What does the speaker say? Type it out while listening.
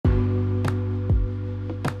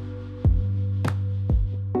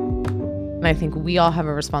And I think we all have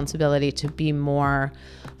a responsibility to be more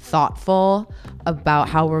thoughtful about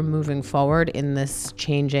how we're moving forward in this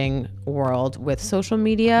changing world with social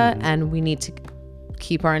media. And we need to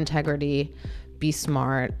keep our integrity, be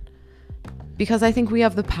smart, because I think we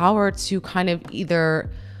have the power to kind of either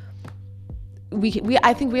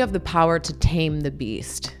I think we have the power to tame the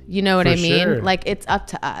beast. You know what I mean? Sure. Like, it's up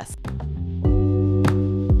to us.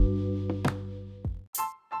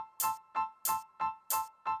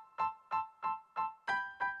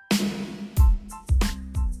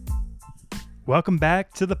 Welcome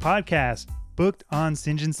back to the podcast, Booked on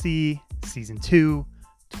Stringency, Season 2,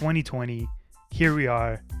 2020. Here we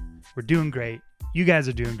are. We're doing great. You guys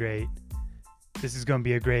are doing great. This is going to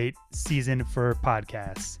be a great season for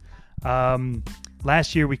podcasts.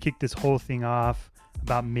 Last year, we kicked this whole thing off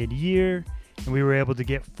about mid-year, and we were able to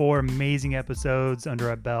get 4 amazing episodes under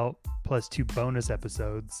our belt, plus 2 bonus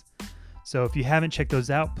episodes. So if you haven't checked those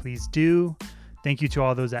out, please do. Thank you to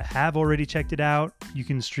all those that have already checked it out. You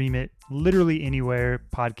can stream it literally anywhere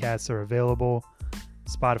podcasts are available: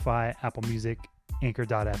 Spotify, Apple Music,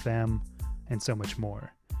 Anchor.fm, and so much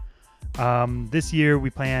more. This year, we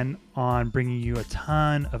plan on bringing you a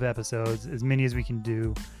ton of episodes, as many as we can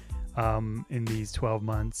do in these 12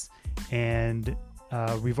 months. And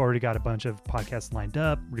we've already got a bunch of podcasts lined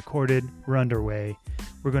up, recorded, we're underway.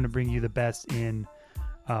 We're going to bring you the best in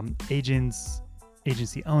agents,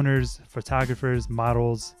 agency owners, photographers,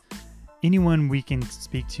 models, anyone we can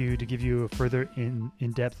speak to give you a further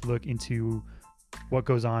in-depth look into what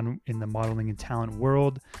goes on in the modeling and talent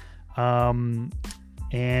world. We're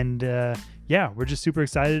just super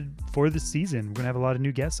excited for this season. We're going to have a lot of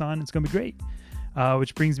new guests on. It's going to be great.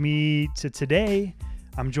 Which brings me to today.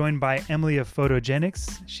 I'm joined by Emily of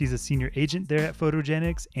Photogenics. She's a senior agent there at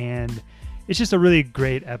Photogenics, and it's just a really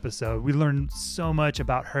great episode. We learned so much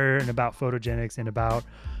about her and about Photogenics and about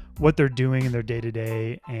what they're doing in their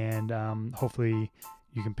day-to-day, and hopefully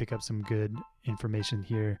you can pick up some good information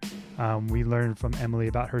here. We learned from Emily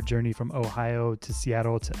about her journey from Ohio to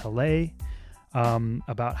Seattle to LA,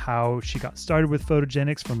 about how she got started with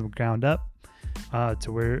Photogenics from the ground up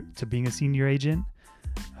to being a senior agent.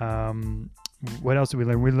 What else did we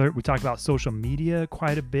learn? We talked about social media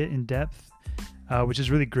quite a bit in depth, which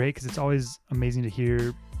is really great because it's always amazing to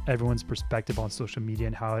hear everyone's perspective on social media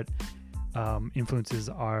and how it influences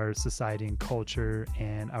our society and culture.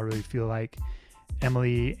 And I really feel like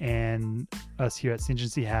Emily and us here at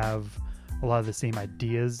Stringency have a lot of the same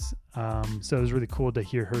ideas. So it was really cool to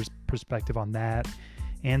hear her perspective on that.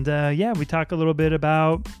 And we talk a little bit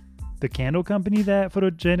about the candle company that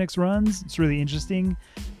Photogenics runs. It's really interesting.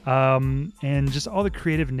 And just all the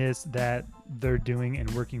creativeness that they're doing and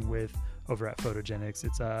working with over at Photogenics.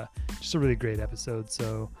 It's just a really great episode.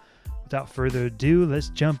 So without further ado, let's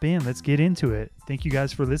jump in. Let's get into it. Thank you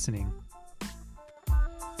guys for listening.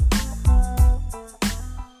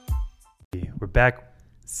 We're back.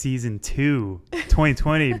 Season 2,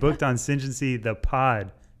 2020, Booked on Stringency, the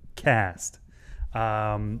podcast.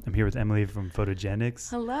 I'm here with Emily from Photogenics.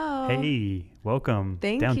 Hello. Hey, welcome.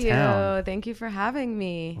 Thank downtown. you. Thank you for having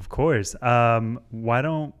me. Of course. Why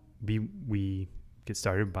don't we get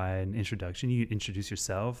started by an introduction? You introduce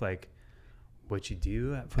yourself, like what you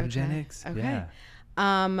do at Photogenics. Okay.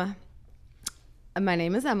 Yeah. My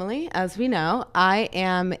name is Emily. As we know, I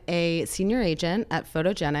am a senior agent at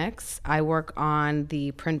Photogenics. I work on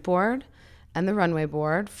the print board and the runway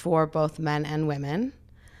board for both men and women.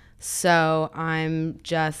 So I'm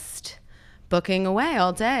just booking away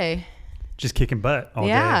all day. Just kicking butt all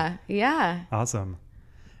day. Yeah. Awesome.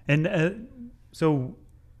 And so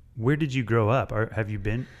where did you grow up? Or have you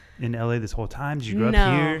been in LA this whole time? Did you grow up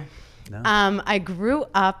here? No. I grew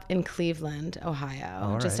up in Cleveland,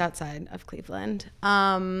 Ohio, just outside of Cleveland.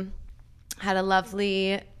 Had a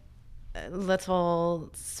lovely, little,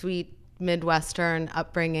 sweet Midwestern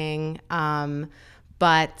upbringing.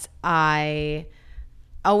 But I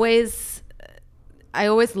always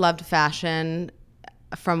loved fashion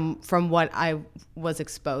from what I was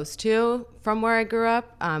exposed to from where I grew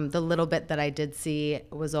up. The little bit that I did see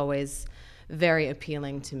was always very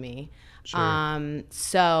appealing to me. Sure.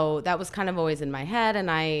 So that was kind of always in my head,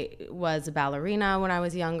 and I was a ballerina when I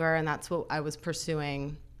was younger, and that's what I was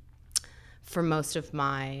pursuing for most of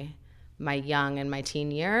my young and my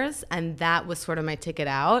teen years, and that was sort of my ticket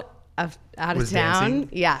out of town. Dancing?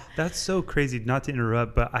 Yeah. That's so crazy, not to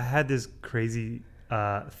interrupt, but I had this crazy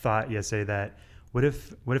thought yesterday that What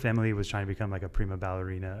if Emily was trying to become like a prima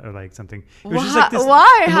ballerina or like something? It was Why? just like this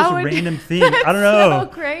Why? the How most would random thing. I don't know. So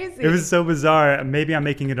crazy. It was so bizarre. Maybe I'm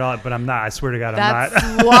making it up, but I'm not. I swear to God, That's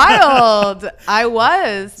I'm not. wild. I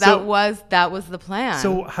was. So- That was the plan.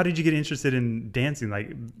 So how did you get interested in dancing, like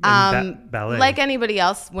in ballet? Like anybody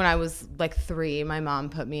else, when I was like 3, my mom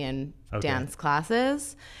put me in dance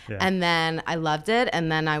classes, Yeah. and then I loved it,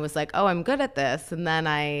 and then I was like, oh, I'm good at this, and then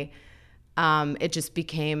it just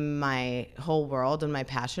became my whole world and my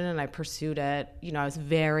passion, and I pursued it. You know, I was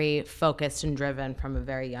very focused and driven from a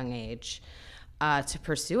very young age to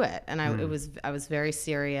pursue it, and I was very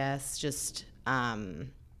serious, just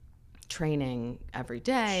training every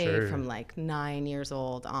day from like 9 years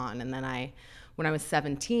old on, and then when I was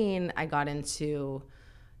 17, I got into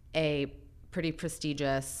a pretty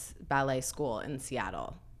prestigious ballet school in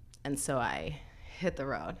Seattle, and so I hit the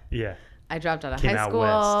road. Yeah. I dropped out of Came high out school.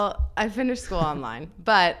 west. I finished school online,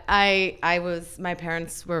 but my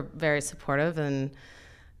parents were very supportive, and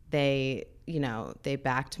they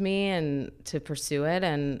backed me and to pursue it.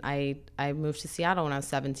 And I moved to Seattle when I was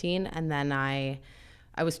 17, and then I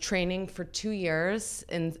was training for 2 years,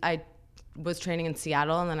 and I was training in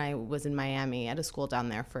Seattle, and then I was in Miami at a school down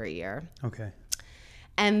there for a year. Okay.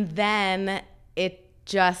 And then it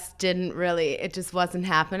just wasn't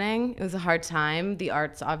happening. It was a hard time. The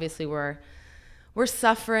arts obviously were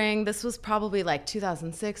suffering. This was probably like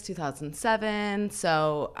 2006, 2007.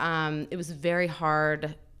 So it was very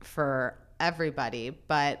hard for everybody,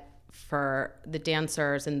 but for the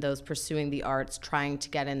dancers and those pursuing the arts, trying to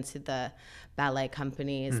get into the ballet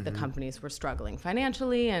companies, the companies were struggling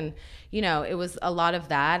financially. And, you know, it was a lot of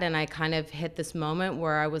that. And I kind of hit this moment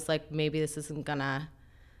where I was like, maybe this isn't gonna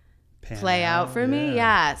play out for me.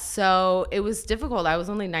 Yeah. So it was difficult. I was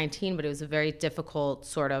only 19, but it was a very difficult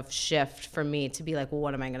sort of shift for me to be like, well,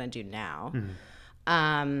 what am I going to do now?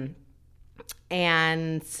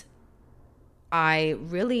 And I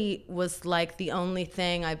really was like, the only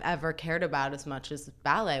thing I've ever cared about as much as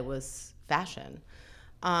ballet was fashion,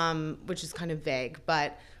 which is kind of vague,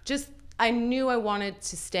 but just, I knew I wanted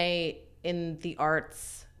to stay in the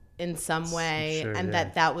arts in some way, and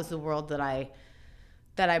that was the world that I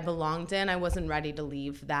belonged in. I wasn't ready to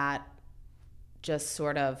leave that, just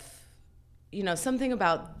sort of, you know, something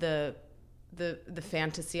about the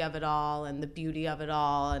fantasy of it all and the beauty of it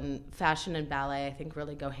all, and fashion and ballet, I think,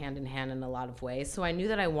 really go hand in hand in a lot of ways. So I knew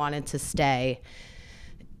that I wanted to stay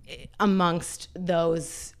amongst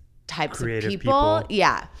those types Creative of people.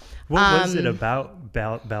 Yeah. What was it about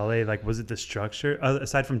ballet? Like, was it the structure,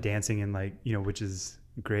 aside from dancing and like, you know, which is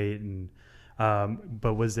great, and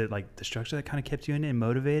but was it like the structure that kind of kept you in it and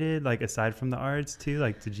motivated, like aside from the arts too?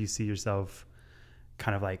 Like, did you see yourself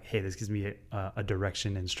kind of like, hey, this gives me a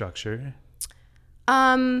direction and structure?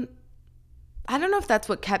 I don't know if that's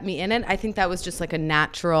what kept me in it. I think that was just like a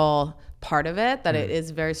natural part of it, that it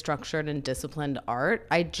is very structured and disciplined art.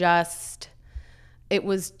 It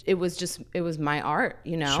was my art,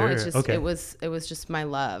 you know. Sure. It's just Okay. it was just my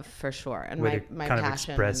love, for sure, and Way my to kind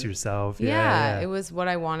passion. of express yourself. Yeah, it was what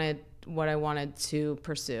I wanted to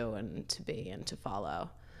pursue and to be and to follow.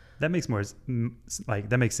 That makes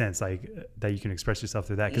that makes sense, like that you can express yourself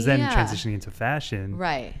through that, because then transitioning into fashion,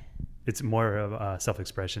 right, it's more of a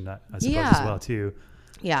self-expression, I suppose, as well too.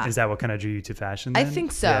 Yeah. Is that what kind of drew you to fashion then? I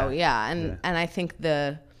think so. Yeah. And I think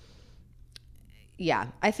I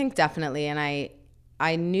think definitely. And I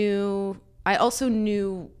also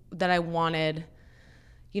knew that I wanted,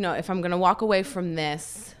 you know, if I'm going to walk away from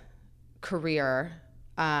this career,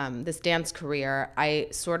 this dance career, I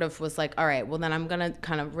sort of was like, all right, well then I'm going to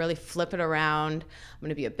kind of really flip it around. I'm going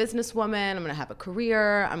to be a businesswoman. I'm going to have a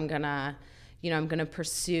career. I'm going to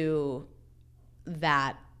pursue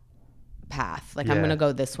that path. Like, I'm going to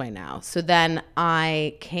go this way now. So then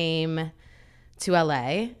I came to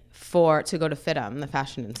LA to go to FITM, the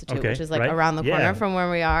Fashion Institute, which is like around the corner from where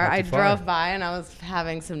we are. I drove by and I was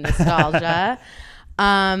having some nostalgia.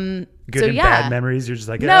 Good and bad memories. You're just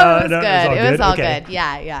like, no, it was good. It was all good.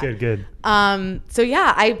 Yeah. Good. So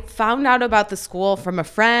yeah, I found out about the school from a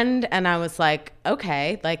friend, and I was like,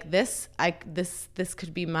 okay, like this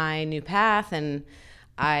could be my new path. And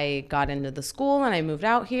I got into the school and I moved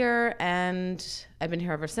out here, and I've been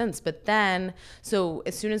here ever since. But then, so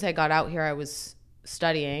as soon as I got out here, I was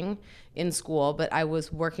studying in school, but I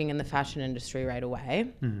was working in the fashion industry right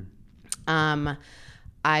away.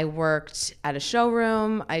 I worked at a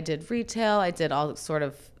showroom. I did retail. I did all sort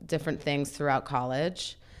of different things throughout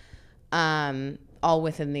college, all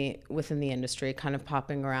within the industry, kind of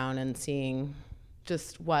popping around and seeing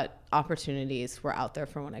just what opportunities were out there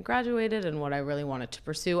from when I graduated and what I really wanted to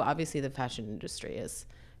pursue. Obviously, the fashion industry is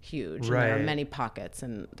huge. And there are many pockets,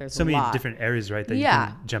 and there's so a many lot. different areas, right, that you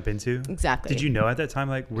can jump into. Exactly. Did you know at that time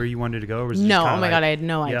like where you wanted to go? Or was it no, just oh my God, I had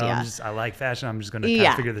no idea. I like fashion. I'm just going to kind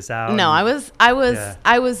of figure this out. No, I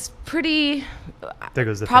was pretty, there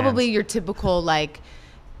goes the probably fans. your typical like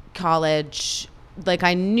college, like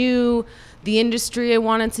I knew the industry I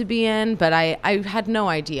wanted to be in, but I had no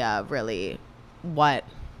idea really what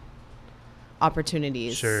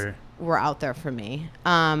opportunities were out there for me,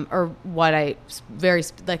 or what I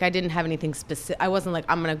didn't have anything specific. I wasn't like,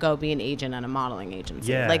 I'm going to go be an agent at a modeling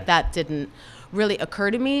agency. Like that didn't really occur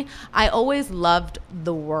to me. I always loved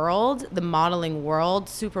the modeling world,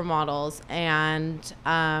 supermodels. And,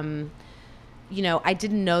 I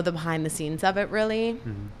didn't know the behind the scenes of it really.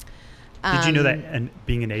 Mm-hmm. Did you know that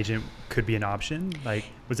being an agent could be an option? Like,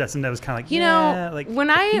 was that something that was kind of like,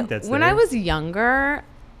 when I was younger,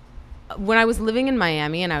 when I was living in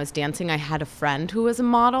Miami and I was dancing, I had a friend who was a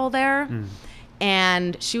model there.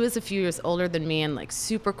 And she was a few years older than me and like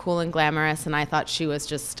super cool and glamorous. And I thought she was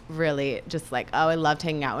just really just like, oh, I loved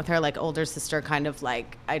hanging out with her. Like older sister, kind of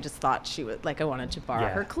like, I just thought she was like, I wanted to borrow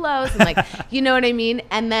her clothes and like, you know what I mean?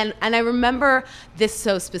 And I remember this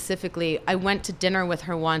so specifically. I went to dinner with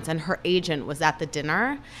her once and her agent was at the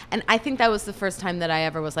dinner. And I think that was the first time that I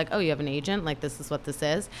ever was like, oh, you have an agent? Like, this is what this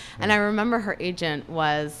is. And I remember her agent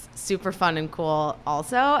was super fun and cool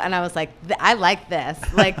also. And I was like, I like this.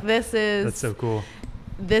 Like, this is... That's so cool.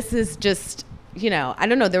 This is just, I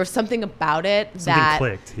don't know. There was something about it that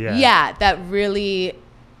clicked. Yeah, that really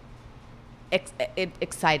it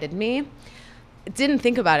excited me. Didn't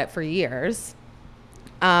think about it for years.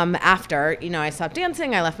 After, I stopped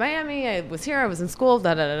dancing, I left Miami, I was here, I was in school,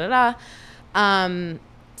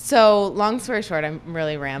 so long story short, I'm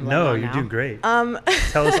really rambling. No, you're doing great.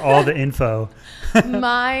 Tell us all the info.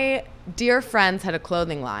 My dear friends had a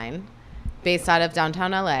clothing line based out of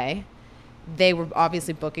downtown LA. They were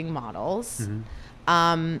obviously booking models.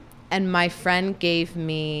 Mm-hmm. And my friend gave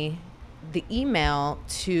me the email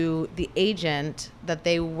to the agent that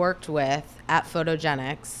they worked with at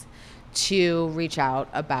Photogenics to reach out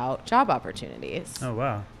about job opportunities. Oh,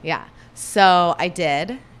 wow. Yeah. So I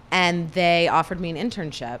did, and they offered me an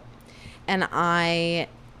internship. And I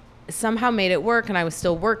somehow made it work, and I was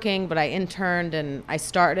still working, but I interned and I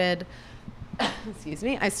started, excuse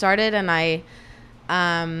me, I started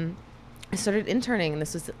interning, and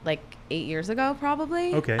this was like 8 years ago,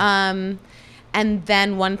 probably. Okay. And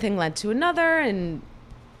then one thing led to another, and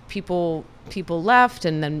people left,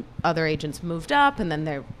 and then other agents moved up, and then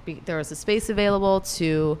there was a space available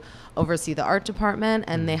to oversee the art department,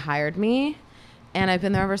 and they hired me, and I've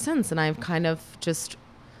been there ever since. And I've kind of just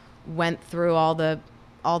went through all the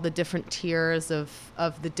different tiers of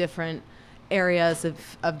the different areas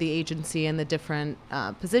of the agency and the different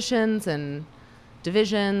positions and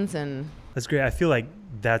divisions. And that's great. I feel like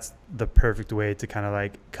that's the perfect way to kind of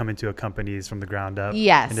like come into a company's from the ground up.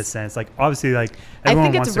 Yes. In a sense, like obviously, like everyone I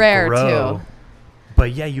think wants it's to rare grow, too.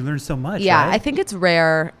 But yeah, you learn so much. Yeah, right? I think it's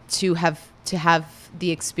rare to have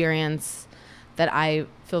the experience that I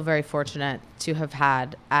feel very fortunate to have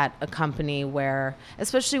had at a company where,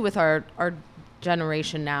 especially with our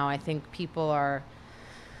generation now, I think people are,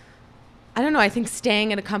 I don't know, I think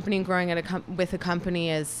staying at a company and growing with a company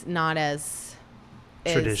is not as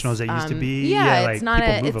traditional as it used to be. Yeah, like it's not.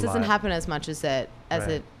 it doesn't happen as much as it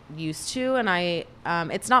used to, and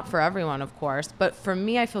it's not for everyone, of course. But for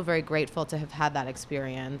me, I feel very grateful to have had that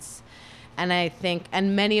experience, and I think,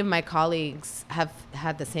 and many of my colleagues have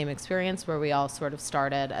had the same experience, where we all sort of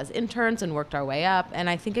started as interns and worked our way up, and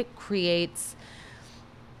I think it creates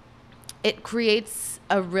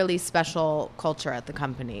a really special culture at the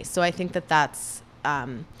company. So I think that's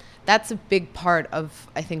a big part of,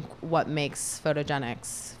 I think, what makes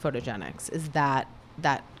Photogenics is that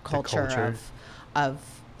culture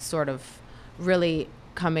of sort of really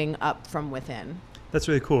coming up from within. That's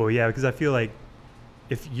really cool. Yeah, because I feel like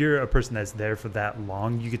if you're a person that's there for that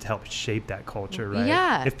long, you get to help shape that culture, right?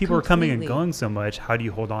 Yeah. If people are coming and going so much, how do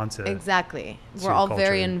you hold on to Exactly. We're all culture?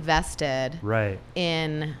 very invested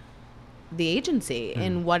in the agency,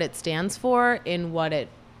 in what it stands for, in what it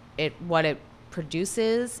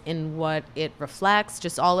produces, in what it reflects,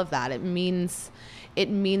 just all of that. It means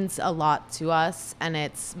a lot to us, and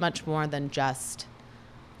it's much more than just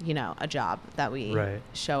a job that we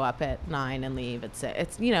show up at 9 and leave at 6.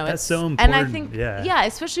 It's that's it's so important. And I think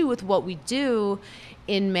especially with what we do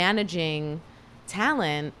in managing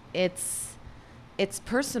talent, it's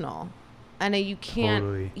personal, and you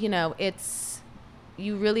can't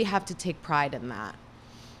you really have to take pride in that.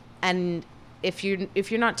 And if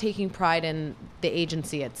you're not taking pride in the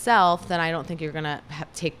agency itself, then I don't think you're gonna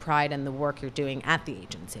take pride in the work you're doing at the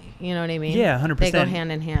agency. You know what I mean? Yeah, 100%. They go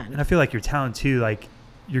hand in hand. And I feel like your talent too, like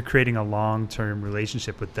you're creating a long-term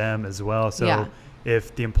relationship with them as well. So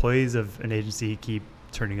if the employees of an agency keep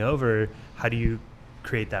turning over, how do you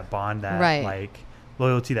create that bond, that like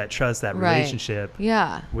loyalty, that trust, that relationship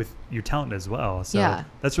with your talent as well? So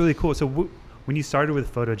that's really cool. So when you started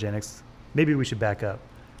with Photogenics, maybe we should back up.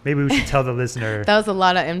 Maybe we should tell the listener. That was a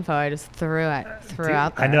lot of info I just threw out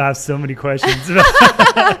there. I know I have so many questions.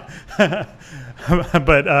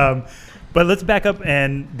 But let's back up,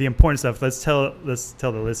 and the important stuff. Let's tell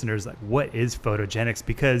the listeners, like, what is Photogenics?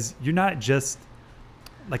 Because you're not just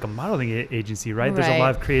like a modeling agency, right? There's a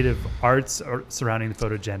lot of creative arts surrounding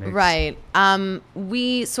Photogenics. Right.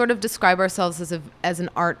 We sort of describe ourselves as an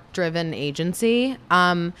art-driven agency.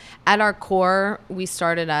 At our core, we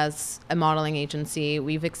started as a modeling agency.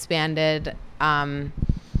 We've expanded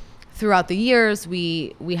throughout the years.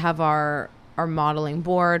 We have our modeling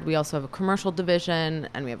board. We also have a commercial division,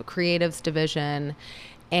 and we have a creatives division,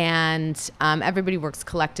 and everybody works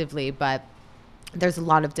collectively, but there's a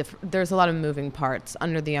lot of moving parts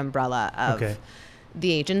under the umbrella of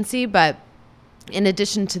the agency. But in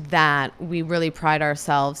addition to that, we really pride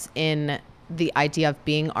ourselves in the idea of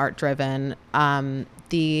being art driven,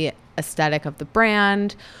 the aesthetic of the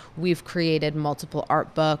brand. We've created multiple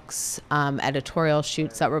art books, editorial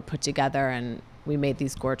shoots that were put together, and we made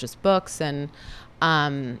these gorgeous books. And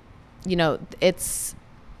it's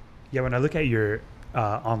when I look at your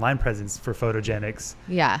online presence for Photogenics,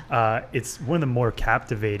 it's one of the more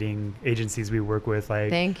captivating agencies we work with. Like,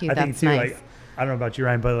 thank you. I think too, nice. Like, I don't know about you,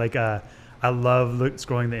 Ryan, but like I love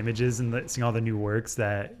scrolling the images and seeing all the new works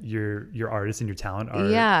that your artists and your talent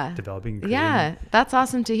are developing. Yeah, that's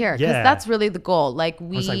awesome to hear, because that's really the goal. Like, I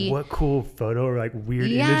was like, what cool photo or like weird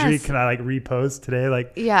imagery can I like repost today?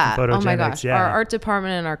 Like, oh my gosh, our art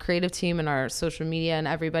department and our creative team and our social media and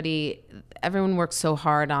everyone works so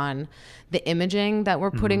hard on the imaging that we're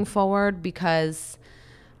putting forward, because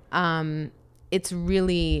it's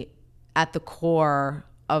really at the core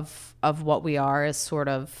of what we are, is sort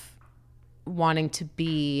of wanting to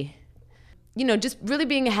be, just really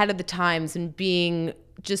being ahead of the times and being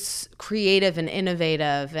just creative and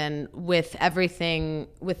innovative, and with everything,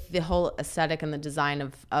 with the whole aesthetic and the design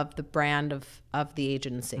of the brand of the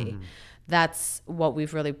agency. That's what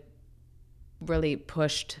we've really, really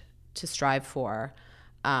pushed to strive for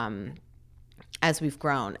as we've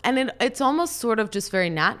grown. And it's almost sort of just very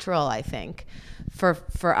natural, I think, for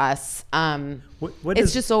us.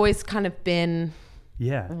 It's just always kind of been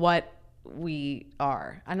what we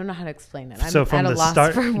are. I don't know how to explain it. So from the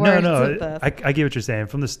start, I get what you're saying.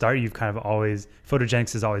 From the start, you've kind of always,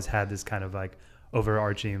 Photogenics has always had this kind of like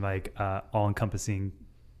overarching, like all-encompassing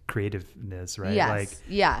creativeness, right? Like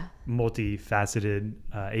multifaceted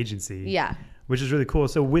agency. Which is really cool.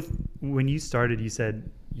 So when you started, you said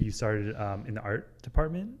you started in the art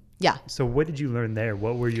department. Yeah. So what did you learn there?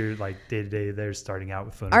 What were your like day-to-day there starting out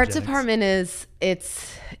with Photogenics? Art department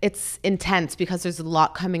it's intense, because there's a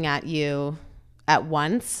lot coming at you at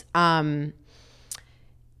once. In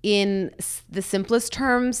the simplest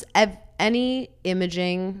terms, any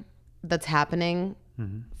imaging that's happening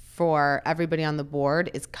for everybody on the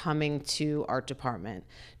board is coming to art department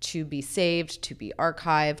to be saved, to be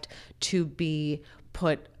archived, to be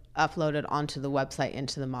uploaded onto the website,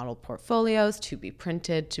 into the model portfolios, to be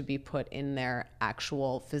printed, to be put in their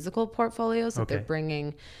actual physical portfolios that they're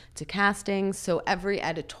bringing to casting. So every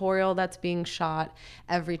editorial that's being shot,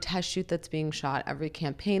 every test shoot that's being shot, every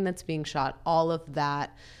campaign that's being shot, all of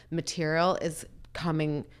that material is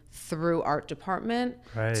coming through art department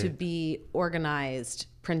to be organized,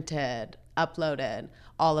 printed, uploaded,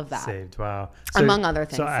 all of that. Saved, wow. Among other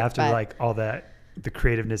things. So after like all that, the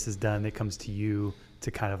creativeness is done, it comes to you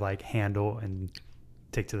to kind of like handle and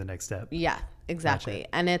take to the next step. Yeah, exactly.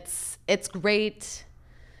 Gotcha. And it's great.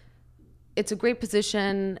 It's a great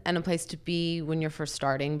position and a place to be when you're first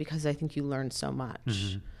starting, because I think you learn so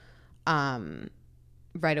much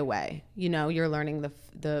right away. You're learning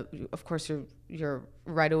of course you're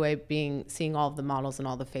right away seeing all of the models and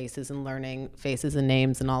all the faces and learning faces and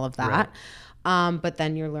names and all of that. But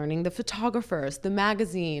then you're learning the photographers, the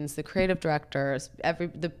magazines, the creative directors,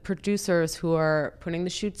 the producers who are putting the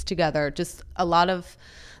shoots together, just a lot of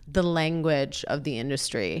the language of the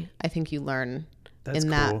industry. I think you learn in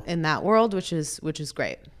that world, which is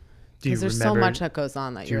great. Because there's so much that goes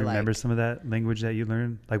on that you're like. Do you remember some of that language that you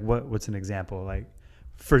learned? Like what's an example? Like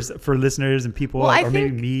for listeners and people, or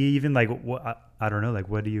maybe me even, like what, I don't know, like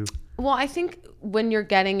what do you? Well, I think when you're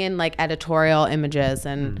getting in like editorial images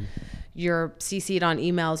and you're CC'd on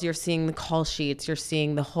emails, you're seeing the call sheets, you're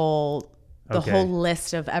seeing the whole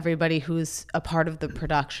list of everybody who's a part of the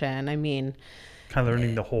production. I mean, kind of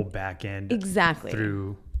learning the whole back end. Exactly.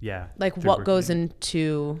 Through what goes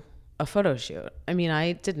into a photo shoot. I mean,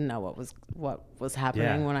 I didn't know what was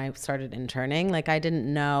happening when I started interning. Like, I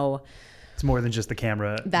didn't know. It's more than just the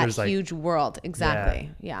camera. That huge world.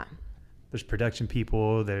 Exactly. Yeah. There's production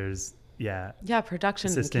people. There's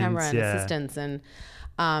production and camera and assistants and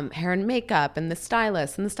hair and makeup and the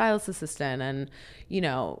stylist and the stylist assistant and,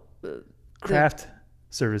 craft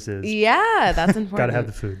services. Yeah, that's important. Gotta have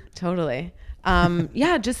the food. Totally.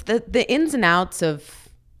 Just the ins and outs of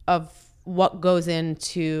what goes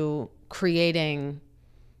into creating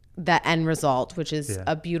the end result, which is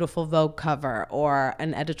a beautiful Vogue cover or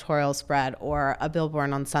an editorial spread or a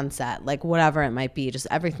billboard on Sunset, like whatever it might be, just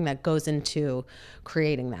everything that goes into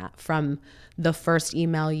creating that, from the first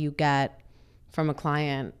email you get from a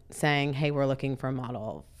client saying, hey, we're looking for a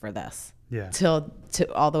model for this, to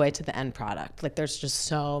all the way to the end product. Like, there's just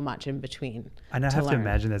so much in between. And I have to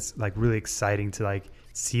imagine that's like really exciting to like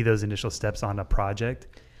see those initial steps on a project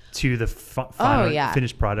to the final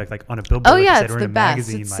finished product, like on a billboard, it's or the in a best.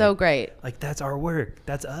 magazine. It's so great. Like, that's our work.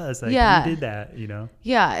 That's us. Like, we did that,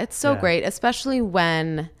 Yeah, it's so great, especially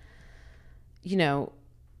when, the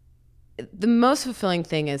most fulfilling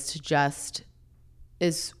thing is to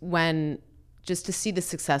see the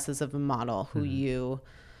successes of a model who you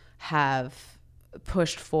have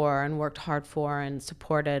pushed for and worked hard for and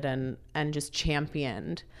supported and just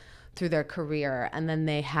championed through their career, and then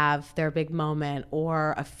they have their big moment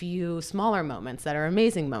or a few smaller moments that are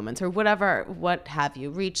amazing moments or whatever, what have you,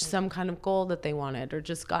 reach some kind of goal that they wanted or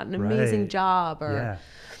just got an amazing job or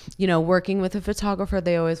working with a photographer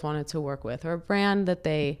they always wanted to work with or a brand that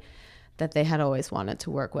they had always wanted to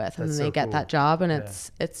work with, and then they get that job, and it's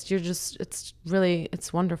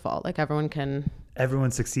wonderful. Like,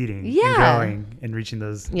 everyone's succeeding and growing and reaching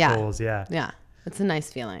those goals. It's a nice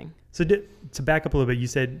feeling. So to back up a little bit, you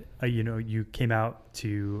said, you came out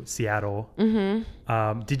to Seattle.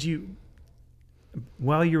 Mm-hmm. Did you,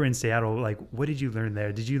 while you were in Seattle, like, what did you learn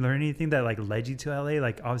there? Did you learn anything that like led you to LA?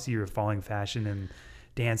 Like, obviously you were following fashion and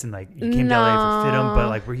dance and like you came to LA for FITM, but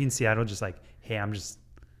like, were you in Seattle just like, hey, I'm just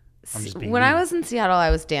being when me? I was in Seattle, I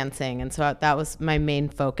was dancing. And so that was my main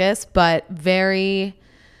focus, but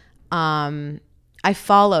I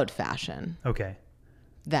followed fashion. Okay.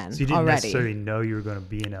 Then so you didn't already necessarily know you were going to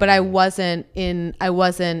be in LA. But I wasn't in the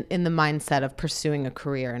mindset of pursuing a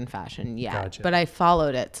career in fashion yet. Gotcha. But I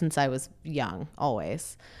followed it since I was young,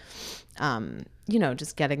 always.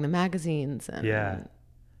 Just getting the magazines and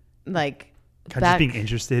like just being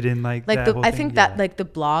interested in like that whole I thing? think that like the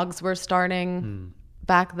blogs were starting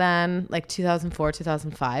back then, like 2004,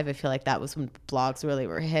 2005. I feel like that was when blogs really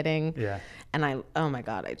were hitting. Yeah. And oh my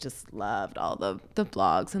God, I just loved all the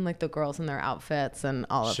blogs and like the girls in their outfits and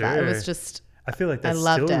all of that. It was just, I feel like that's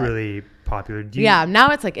still really popular. Now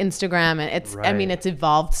it's like Instagram, and it's, I mean, it's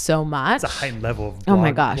evolved so much. It's a heightened level of oh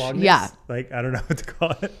my gosh. blogness. Yeah. Like, I don't know what to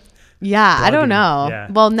call it. Yeah. Blogging. I don't know.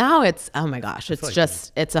 Yeah. Well, now it's, oh my gosh, it's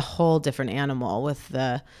just, it's a whole different animal with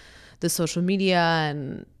the social media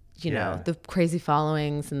and, the crazy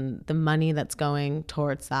followings and the money that's going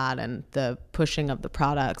towards that and the pushing of the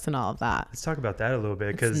products and all of that. Let's talk about that a little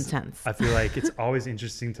bit, because I feel like it's always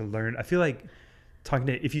interesting to learn. I feel like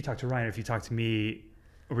if you talk to Ryan, or if you talk to me,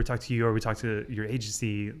 or we talk to you, or we talk to your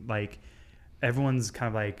agency, like everyone's kind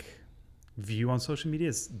of like view on social media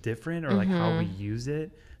is different, or like how we use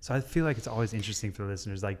it. So I feel like it's always interesting for the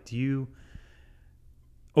listeners. Like,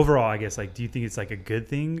 overall, I guess, like, do you think it's like a good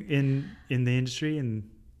thing in the industry? And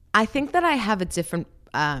I think that I have a different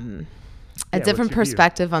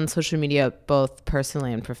perspective on social media, both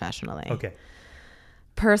personally and professionally. Okay.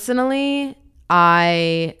 Personally,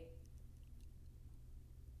 I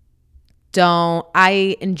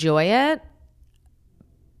enjoy it,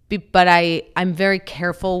 but I'm very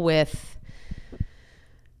careful with,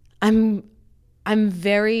 I'm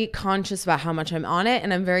very conscious about how much I'm on it,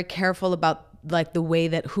 and I'm very careful about like the way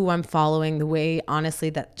that who I'm following, the way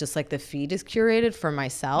honestly that just like the feed is curated for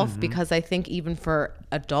myself, because I think even for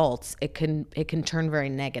adults it can turn very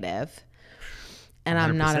negative, and 100%.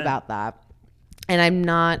 I'm not about that, and I'm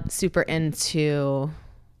not super into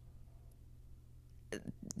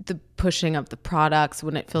the pushing of the products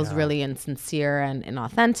when it feels really insincere and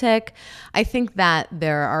inauthentic. I think that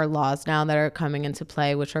there are laws now that are coming into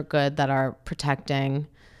play which are good, that are protecting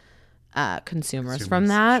consumers from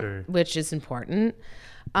that, which is important.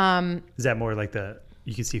 Is that more like the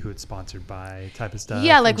you can see who it's sponsored by type of stuff.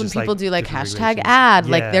 Yeah, like when people do like hashtag ad,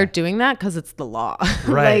 like they're doing that because it's the law.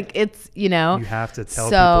 Right. Like it's, you know. You have to tell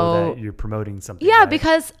people that you're promoting something. Yeah, right?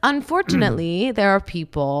 Because unfortunately, there are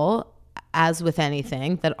people, as with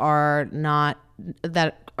anything, that are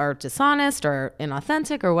dishonest or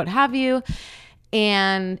inauthentic or what have you.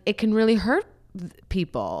 And it can really hurt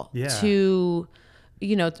people to,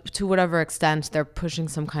 you know, to whatever extent they're pushing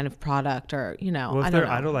some kind of product or, you know. Well, if they're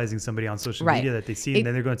idolizing somebody on social media that they see, and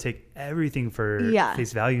then they're going to take everything for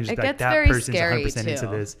face value and just like, that person's 100% into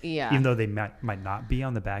this, even though they might not be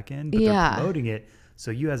on the back end, but they're promoting it.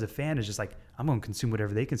 So you as a fan is just like, I'm going to consume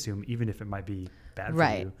whatever they consume, even if it might be bad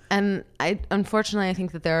for you. And unfortunately, I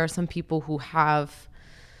think that there are some people who have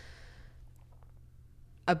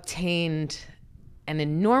obtained an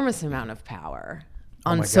enormous amount of power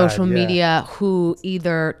on social media who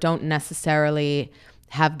either don't necessarily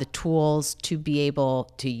have the tools to be able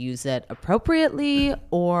to use it appropriately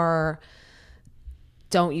or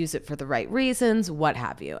don't use it for the right reasons, what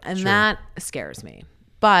have you. And that scares me.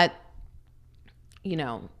 But, you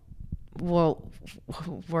know,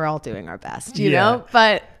 we're all doing our best, you know?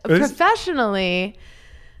 But professionally,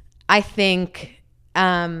 I think,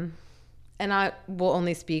 and I will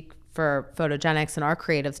only speak for Photogenics and our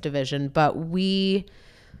creatives division, but we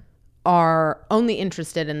are only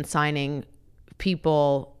interested in signing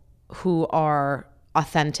people who are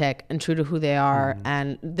authentic and true to who they are.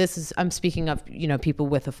 And this is, I'm speaking of, you know, people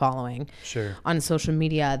with a following on social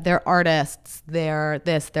media. They're artists, they're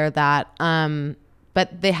this, they're that.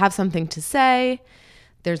 But they have something to say.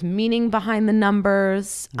 There's meaning behind the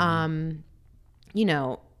numbers. You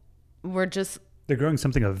know, they're growing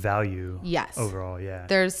something of value. Yes. Overall, yeah.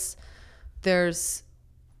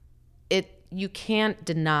 You can't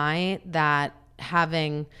deny that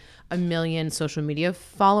having 1 million social media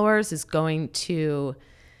followers is going to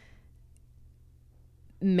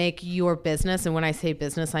make your business, and when I say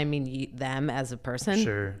business, I mean them as a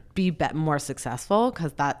person, be more successful,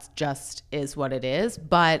 because that just is what it is.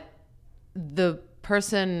 But the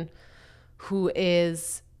person who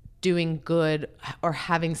is doing good or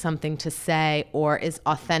having something to say or is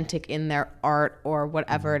authentic in their art or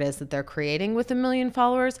whatever it is that they're creating with 1 million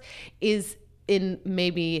followers is in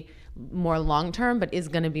maybe more long term, but is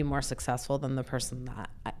going to be more successful than the person that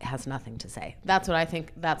has nothing to say. That's what I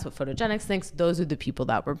think. That's what Photogenics thinks. Those are the people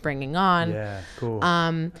that we're bringing on. Yeah, cool.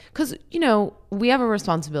 Because, you know, we have a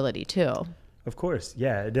responsibility too. Of course,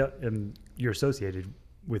 yeah. You're associated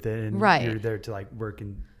with it, and you're there to like work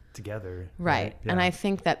together. Right. Yeah. And I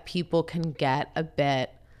think that people can get a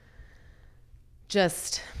bit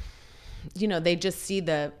just, you know, they just see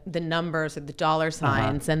the numbers or the dollar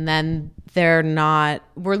signs, and then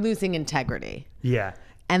we're losing integrity. Yeah.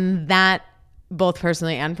 And that, both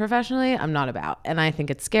personally and professionally, I'm not about. And I think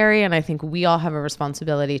it's scary. And I think we all have a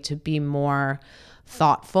responsibility to be more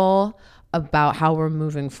thoughtful about how we're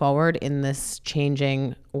moving forward in this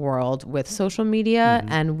changing world with social media.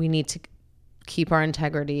 And we need to keep our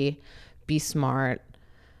integrity, be smart,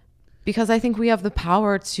 because I think we have the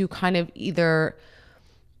power to kind of either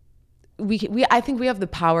I think we have the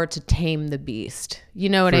power to tame the beast. You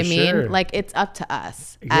know what I mean? Sure. Like, it's up to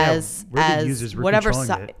us as users, whatever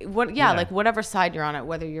side, like whatever side you're on it,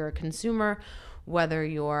 whether you're a consumer, whether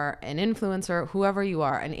you're an influencer, whoever you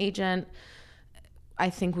are, an agent.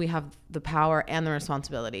 I think we have the power and the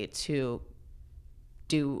responsibility to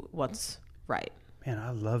do what's right. Man,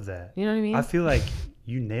 I love that. You know what I mean? I feel like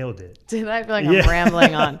you nailed it. Did I feel like I'm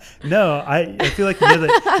rambling on? No, I feel like you nailed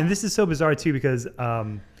it. And this is so bizarre too, because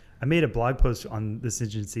I made a blog post on the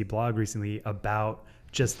Singency blog recently about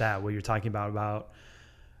just that, what you're talking about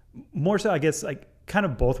more so, I guess, like kind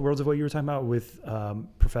of both worlds of what you were talking about with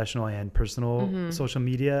professional and personal social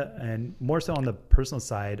media. And more so on the personal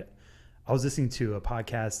side, I was listening to a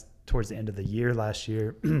podcast towards the end of the year last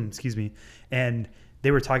year, excuse me, and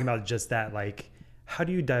they were talking about just that, like, how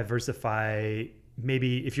do you diversify,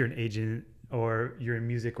 maybe if you're an agent or you're in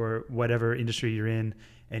music or whatever industry you're in,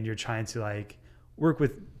 and you're trying to like work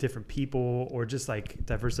with different people or just like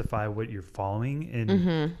diversify what you're following.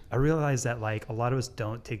 And I realized that like a lot of us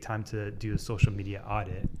don't take time to do a social media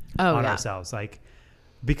audit on ourselves. Like,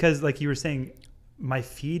 because like you were saying, my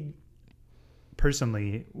feed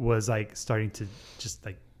personally was like starting to just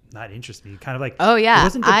like not interest me. Kind of like, it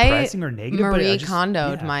wasn't depressing or negative. Marie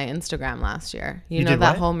Kondo'd my Instagram last year. You know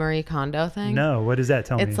that whole Marie Kondo thing? No, what is that?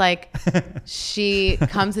 Tell me. It's like she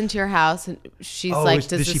comes into your house and she's like,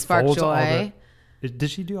 does this spark joy?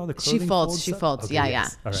 Did she do all the clothing? She folds. Okay, yeah.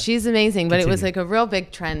 Right. She's amazing. But it was like a real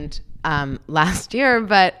big trend last year.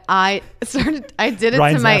 But I did it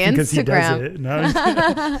Ryan's to my Instagram.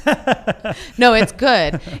 No, it's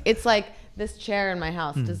good. It's like this chair in my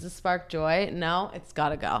house, does this spark joy? No, it's got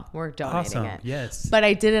to go. We're donating it. Yes. But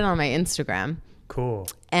I did it on my Instagram. Cool.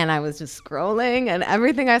 And I was just scrolling, and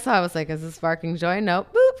everything I saw, I was like, is this sparking joy?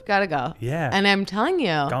 Nope. Boop. Gotta go. Yeah. And I'm telling you.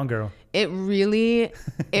 Gone girl. It was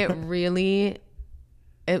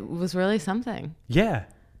really something. Yeah,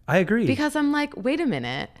 I agree. Because I'm like, wait a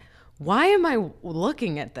minute. Why am I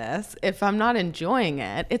looking at this if I'm not enjoying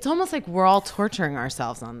it? It's almost like we're all torturing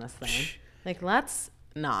ourselves on this thing. Like, let's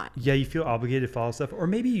not. Yeah, you feel obligated to follow stuff. Or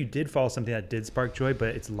maybe you did follow something that did spark joy,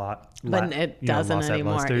 but it's But it doesn't lost that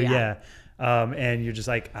anymore. luster. Yeah. And you're just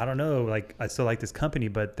like, I don't know, like I still like this company,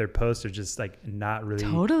 but their posts are just like not really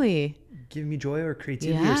Totally giving me joy or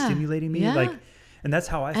creativity or stimulating me. Like, and that's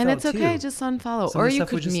how I felt. And it's okay, too. just unfollow. Some or of the you stuff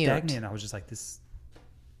could was just mute. stagnant. I was just like, this.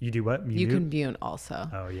 You do what? You can mute also.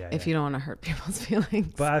 Oh yeah. If you don't want to hurt people's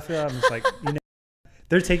feelings. But I feel I'm just like,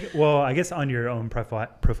 they're taking. Well, I guess on your own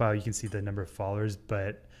profile you can see the number of followers,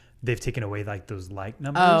 but they've taken away like those like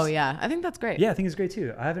numbers. Oh yeah, I think that's great. Yeah, I think it's great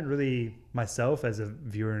too. I haven't really myself as a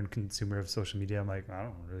viewer and consumer of social media. I'm like, I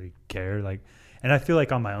don't really care. Like, and I feel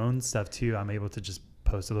like on my own stuff too, I'm able to just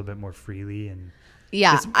post a little bit more freely and.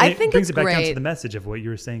 Yeah, I think brings it's it back great. down to the message of what you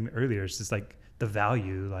were saying earlier. It's just like the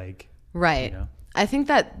value, like right. I think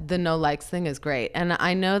that the no likes thing is great, and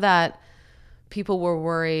I know that people were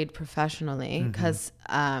worried professionally because,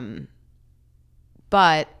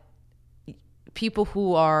 but people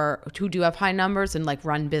who do have high numbers and like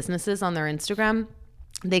run businesses on their Instagram,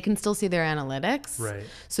 they can still see their analytics, right?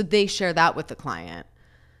 So they share that with the client.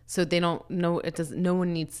 So they don't know, it doesn't, no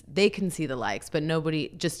one needs, they can see the likes, but nobody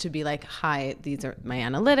just to be like, hi, these are my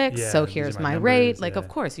analytics. So here's my numbers, rate. Like, of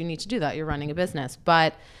course you need to do that. You're running a business,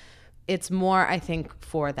 but it's more, I think,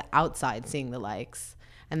 for the outside seeing the likes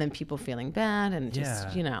and then people feeling bad and just,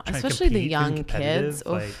 especially the young kids.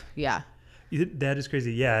 Like, yeah. That is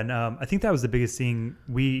crazy. Yeah. And I think that was the biggest thing.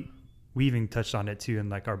 We even touched on it too in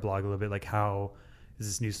like our blog a little bit, like how is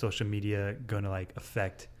this new social media going to like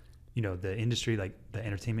affect the industry, like the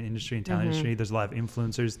entertainment industry and talent industry. There's a lot of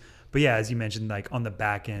influencers, but yeah, as you mentioned, like on the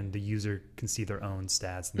back end, the user can see their own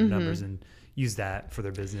stats and their numbers and use that for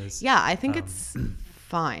their business. Yeah. I think it's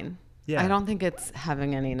fine. Yeah. I don't think it's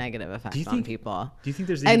having any negative effect on people. Do you think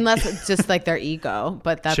there's unless it's just like their ego,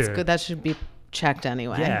 but that's Sure. good. That should be checked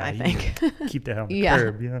anyway. Yeah, I think. Keep that on the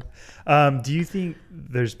curb. Yeah. Do you think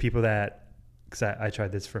there's people that, cause I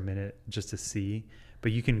tried this for a minute just to see,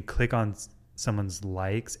 but you can click on someone's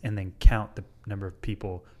likes and then count the number of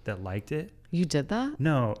people that liked it? You did that?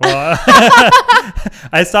 No. Well,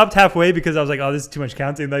 I stopped halfway because I was like, oh, this is too much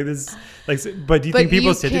counting. Like this, like, but do you think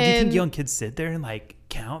people sit there? Do you think young kids sit there and like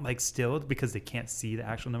count like still because they can't see the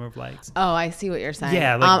actual number of likes? Oh, I see what you're saying.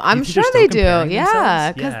 Yeah. Like, I'm sure they do.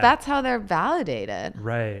 Yeah. Because that's how they're validated.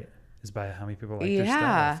 Right. Is by how many people like their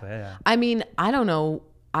stuff. Yeah. I mean, I don't know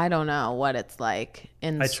what it's like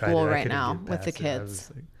in school right now with the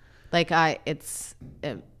kids. It's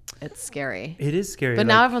scary. It is scary. But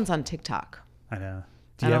now everyone's on TikTok. I know.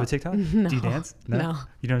 Do you have a TikTok? No. Do you dance? No.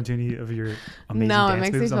 You don't do any of your amazing dance moves on TikTok? No, it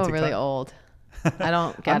makes me feel really old. I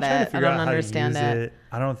don't get it. I don't understand it.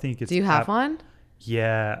 I don't think it's... Do you have one?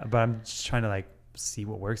 Yeah, but I'm just trying to like see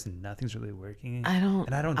what works and nothing's really working. I don't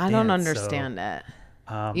understand it.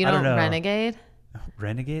 You don't Renegade?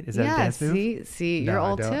 Renegade? Is that a dance move? See, you're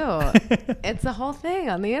old too. It's a whole thing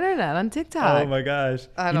on the internet, on TikTok. Oh my gosh.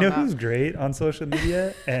 I don't know who's great on social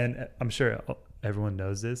media? And I'm sure everyone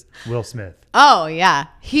knows this. Will Smith. Oh yeah.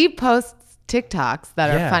 He posts TikToks that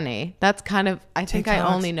are funny. That's kind of, I think I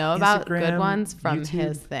only know about Instagram, good ones from YouTube.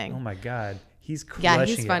 His thing. Oh my God. He's crushing Yeah,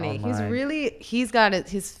 he's funny. Online. He's got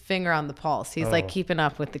his finger on the pulse. He's like keeping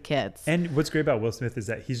up with the kids. And what's great about Will Smith is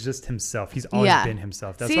that he's just himself. He's always been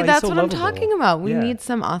himself. That's why that's he's so what lovable. I'm talking about. We need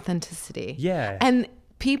some authenticity. Yeah. And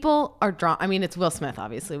people are drawn. I mean, it's Will Smith.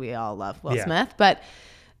 Obviously, we all love Will Smith, but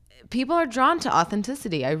people are drawn to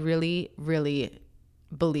authenticity. I really, really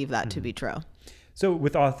believe that to be true. So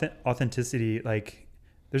with authenticity, like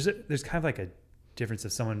there's kind of like a difference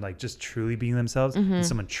of someone like just truly being themselves and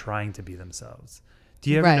someone trying to be themselves.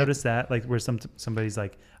 Do you ever notice that, like where somebody's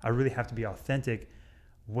like, I really have to be authentic?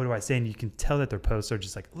 What do I say? And you can tell that their posts are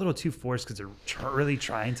just like a little too forced because they're really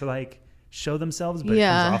trying to like show themselves, but it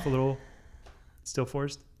comes off a little still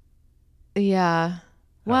forced. Yeah.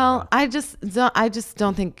 Well, I just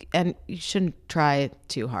don't think, and you shouldn't try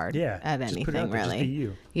too hard at anything, really. Just be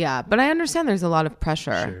you. Yeah, but I understand there's a lot of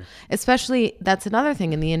pressure, especially that's another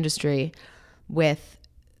thing in the industry with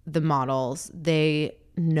the models. They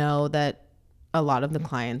know that a lot of the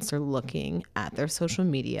clients are looking at their social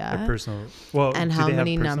media, their personal, and how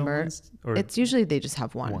many numbers. It's usually they just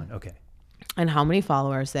have one. Okay. And how many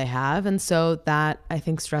followers they have, and so that I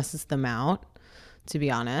think stresses them out to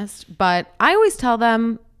be honest. But I always tell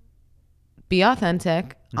them, be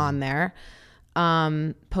authentic on there.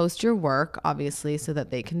 Post your work, obviously, so that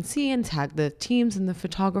they can see and tag the teams and the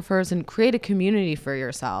photographers and create a community for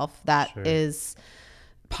yourself that is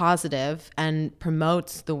positive and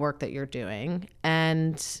promotes the work that you're doing.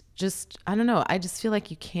 And just, I don't know, I just feel like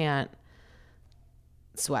you can't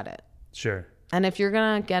sweat it. Sure. And if you're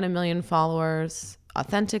going to get 1 million followers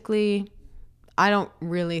authentically, I don't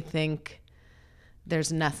really think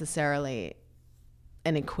there's necessarily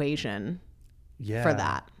an equation for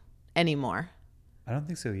that anymore. I don't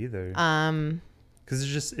think so either.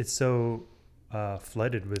 Because it's so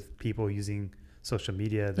flooded with people using social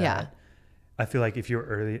media that I feel like if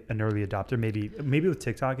you're an early adopter, maybe with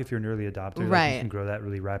TikTok, if you're an early adopter, like you can grow that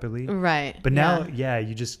really rapidly. Right. But now,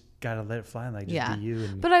 you just gotta let it fly and like just be you.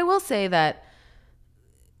 But I will say that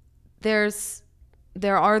there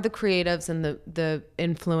are the creatives and the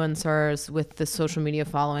influencers with the social media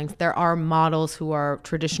followings. There are models who are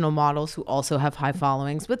traditional models who also have high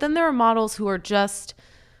followings. But then there are models who are just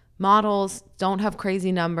models, don't have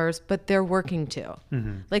crazy numbers, but they're working too.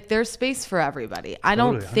 Mm-hmm. Like there's space for everybody. I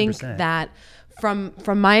don't think 100%. That from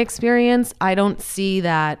my experience, I don't see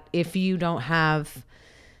that if you don't have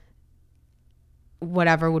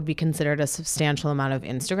whatever would be considered a substantial amount of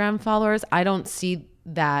Instagram followers, I don't see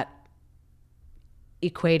that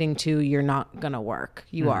equating to you're not going to work.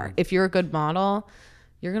 You are. If you're a good model,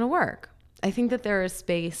 you're going to work. I think that there is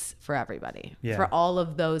space for everybody, for all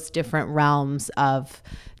of those different realms of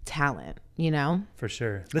talent, For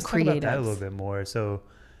sure. Let's talk about that a little bit more. So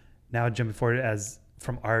now jumping forward as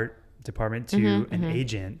from art department to an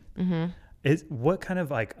agent, is what kind of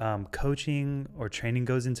like coaching or training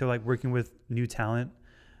goes into like working with new talent?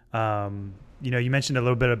 You mentioned a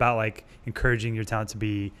little bit about like encouraging your talent to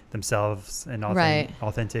be themselves and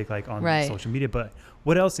authentic like on social media, but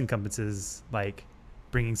what else encompasses like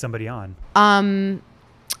bringing somebody on?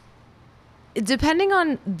 Depending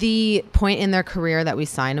on the point in their career that we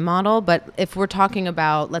sign a model, but if we're talking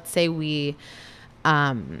about, let's say we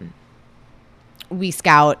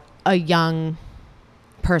scout a young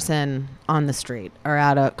person on the street or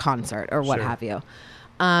at a concert or what have you.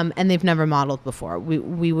 And they've never modeled before.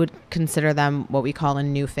 We would consider them what we call a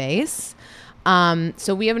new face.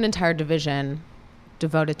 So we have an entire division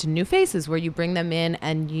devoted to new faces where you bring them in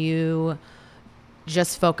and you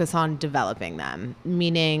just focus on developing them,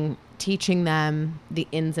 meaning teaching them the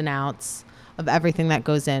ins and outs of everything that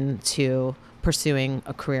goes into pursuing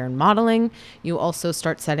a career in modeling. You also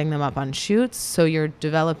start setting them up on shoots. So you're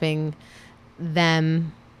developing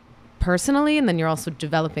them personally, and then you're also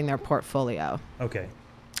developing their portfolio. Okay.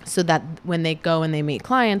 So that when they go and they meet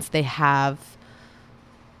clients, they have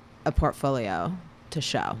a portfolio to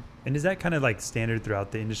show. And is that kind of like standard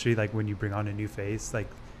throughout the industry? Like when you bring on a new face, like,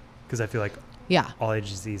 because I feel like all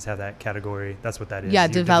agencies have that category. That's what that is. Yeah,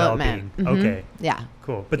 development. Okay. Yeah.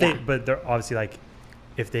 Cool. But they're obviously like,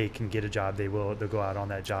 if they can get a job, they'll go out on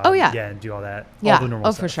that job. Oh yeah. Yeah, and do all that. Yeah. All the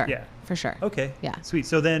normal stuff. For sure. Yeah. For sure. Okay. Yeah. Sweet.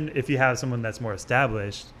 So then, if you have someone that's more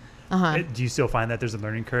established, do you still find that there's a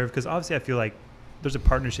learning curve? Because obviously, I feel like there's a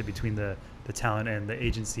partnership between the talent and the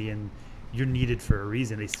agency, and you're needed for a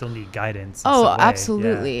reason. They still need guidance. Oh,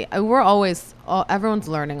 absolutely. Yeah. We're always, everyone's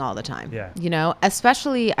learning all the time. Yeah.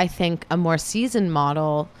 Especially I think a more seasoned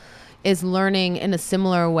model is learning in a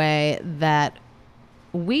similar way that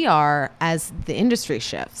we are as the industry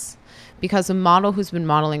shifts. Because a model who's been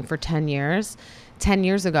modeling for 10 years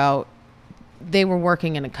ago, they were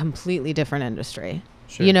working in a completely different industry.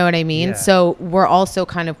 Sure. You know what I mean? Yeah. So we're also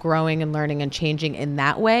kind of growing and learning and changing in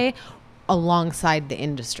that way alongside the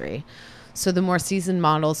industry. So the more seasoned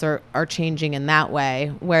models are changing in that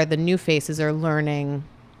way, where the new faces are learning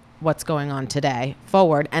what's going on today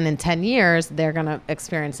forward. And in 10 years, they're going to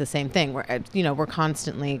experience the same thing. We're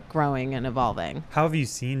constantly growing and evolving. How have you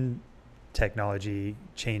seen technology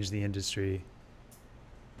change the industry?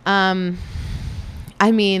 I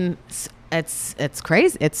mean, it's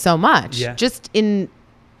crazy. It's so much. Yeah.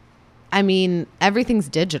 Everything's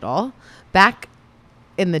digital. Back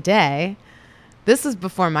in the day, this is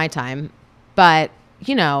before my time, but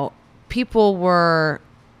people were,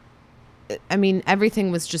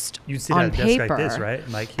 everything was just You'd sit on at a paper, desk like this, right?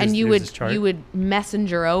 Like, and you would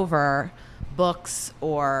messenger over books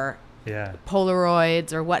or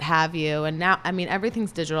Polaroids or what have you. And now,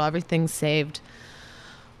 everything's digital. Everything's saved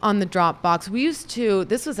on the Dropbox.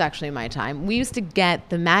 This was actually my time. We used to get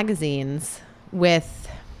the magazines with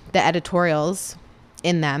the editorials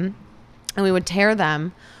in them, and we would tear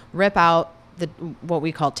them, rip out what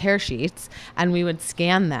we call tear sheets, and we would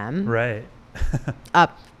scan them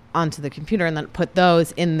up onto the computer and then put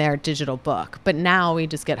those in their digital book. But now we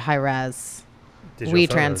just get high-res we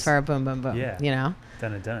photos. transfer, boom, boom, boom. Yeah. You know,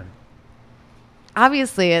 Done and done.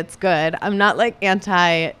 obviously it's good. I'm not like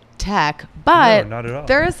anti-tech, but No, not at all.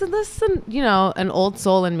 there is this, you know, an old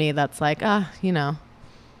soul in me that's like, you know,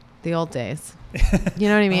 the old days. You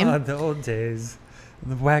know what I mean? The old days,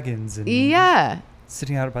 the wagons and Yeah.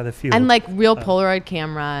 sitting out by the field. And like real Polaroid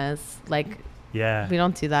cameras, like yeah. we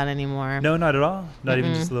don't do that anymore. No, not at all. Not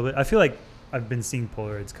even just a little bit. I feel like I've been seeing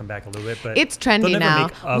Polaroids come back a little bit, but It's they'll trendy never now.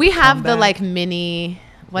 make a We have the comeback. like mini,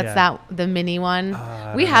 what's Yeah. that? The mini one.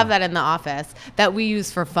 I We don't have know. that in the office that we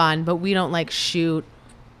use for fun, but we don't like shoot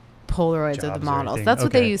Polaroids of Jobs the or models. anything. That's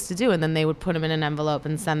what they Okay. used to do. And then they would put them in an envelope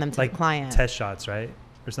and send them to like the client. test shots, right?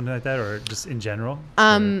 Or something like that, or just in general?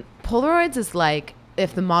 Polaroids is like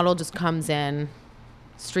if the model just comes in,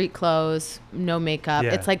 street clothes, no makeup.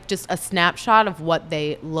 Yeah. It's like just a snapshot of what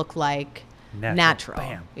they look like natural.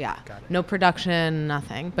 Bam. Yeah. Got it. No production,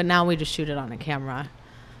 nothing. But now we just shoot it on a camera,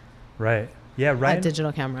 Right. Yeah, a Ryan.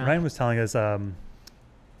 digital camera. Ryan was telling us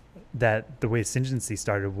that the way Syngency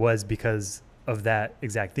started was because of that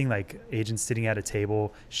exact thing, like agents sitting at a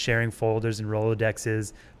table, sharing folders and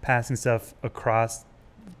Rolodexes, passing stuff across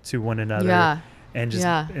to one another. Yeah. And just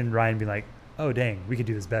Yeah. and Ryan being like, oh, dang, we could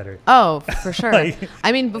do this better. Oh, for sure. Like-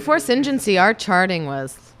 I mean, before Syngency, our charting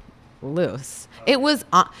was loose. It was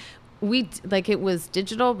it was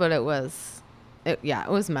digital, but it was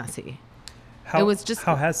messy. How, It was just-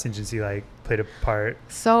 how has Syngency like played a part?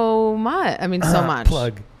 So much. I mean, so much.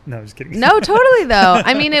 Plug. No, I'm just kidding. No, totally though.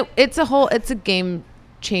 I mean, it's a game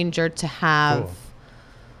changer to have. Cool.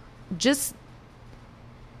 Just,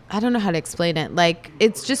 I don't know how to explain it. Like,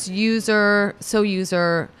 it's just user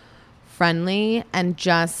friendly, and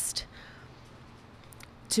just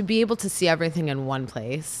to be able to see everything in one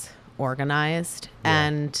place, organized, Yeah.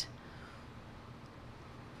 and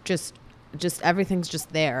just everything's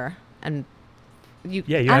just there. And you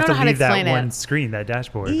Yeah, you I have don't to know how to leave that explain it. one screen, that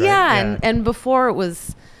dashboard. Right? Yeah, and before it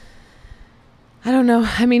was, I don't know.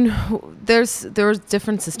 I mean, there was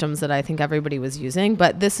different systems that I think everybody was using,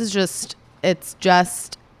 but this is it's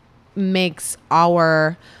just makes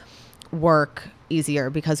our work easier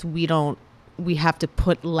because we have to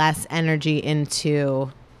put less energy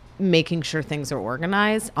into making sure things are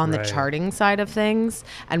organized on the Right. charting side of things,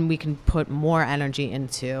 and we can put more energy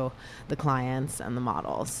into the clients and the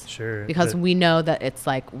models. Sure. Because but- we know that it's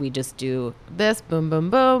like we just do this, boom, boom,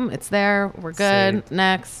 boom. It's there. We're good. Saved.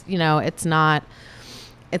 Next. You know, it's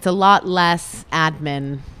a lot less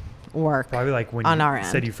admin work. Probably like when on you our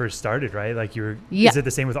said end. you first started, right? Like you were. Yeah. Is it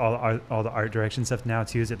the same with all the art direction stuff now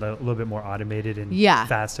too? Is it a little bit more automated and Yeah.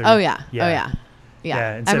 faster? Oh yeah. Oh yeah. Yeah,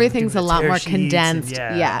 Yeah. instead of Everything's doing a the lot tear more sheets and- condensed.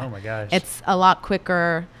 yeah. Yeah. Oh my gosh. It's a lot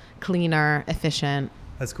quicker, cleaner, efficient.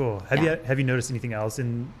 That's cool. Have you noticed anything else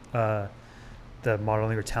in the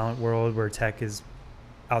modeling or talent world where tech is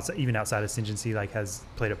outside, even outside of Syngency, like has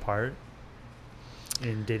played a part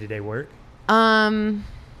in day-to-day work?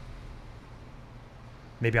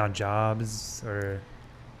 Maybe on jobs or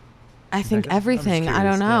I think I'm just everything. I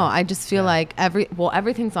curious, don't know. yeah. I just feel Yeah. like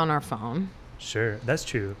everything's on our phone. sure, that's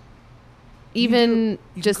true. Even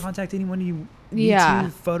You just can contact anyone you need Yeah. to,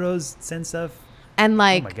 photos, send stuff. and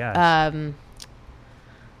like my gosh.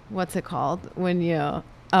 what's it called when you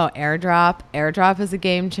airdrop is a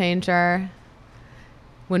game changer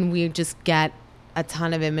when we just get a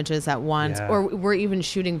ton of images at once, Yeah. or we're even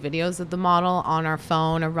shooting videos of the model on our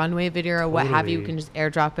phone, a runway video or what have you. We Totally. can just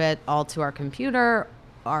airdrop it all to our computer,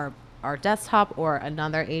 our desktop, or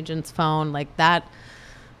another agent's phone. Like that.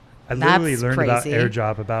 I literally That's learned about crazy.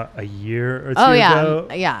 AirDrop about a year or two Oh yeah, ago.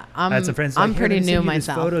 yeah. I had some friends I'm like, "Here, pretty let me new send you these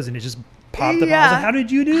myself. photos," and it just popped up. And I was like, "How did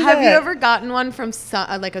you do that?" Have you ever gotten one from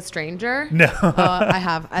like a stranger? No. I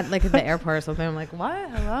have. Like at the airport or something. I'm like, what?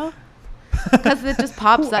 Hello? Because it just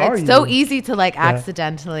pops Who up. are It's so you? easy to like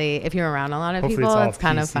accidentally, if you're around a lot of Hopefully people, all it's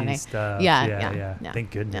kind of PC funny. Stuff. Yeah, yeah. yeah.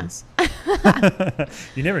 Thank goodness.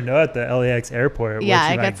 You never know at the LAX airport. Yeah,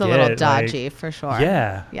 what it you gets might a little get, like- dodgy for sure.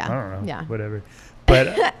 Yeah. Yeah. I don't know. Yeah. Whatever.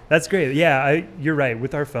 But that's great. Yeah, you're right.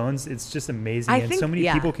 With our phones, it's just amazing, I and think so many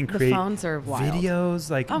people can the create phones are wild. videos,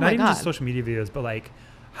 like Oh not my even just God. social media videos, but like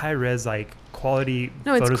high res, like quality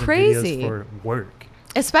No, it's photos crazy. and videos for work.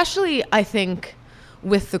 Especially, I think,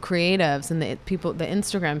 with the creatives and the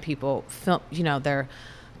Instagram people, film, their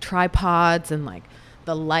tripods and like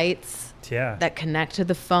the lights Yeah. that connect to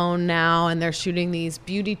the phone now, and they're shooting these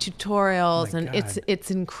beauty tutorials, Oh my and God.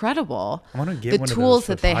 it's incredible. I want to get The one tools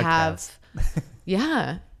of those that for they podcasts. have.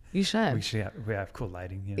 Yeah, you should. We have cool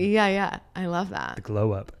lighting. You know, Yeah, I love the that.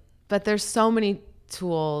 glow up. But there's so many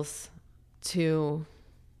tools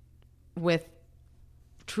with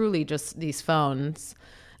truly just these phones,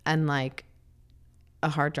 and like a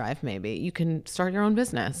hard drive, maybe. You can start your own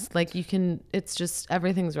business. Like you can, it's just,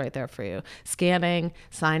 everything's right there for you. Scanning,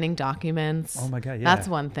 signing documents. Oh my God, yeah. That's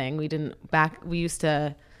one thing. We used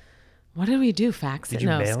to, what did we do? Fax it?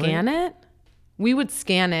 No, mail scan it? We would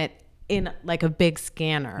scan it in like a big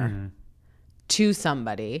scanner to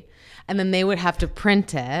somebody, and then they would have to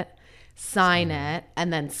print it, sign it,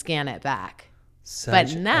 and then scan it back.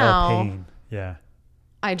 But now, pain. Yeah.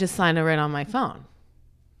 I just sign it right on my phone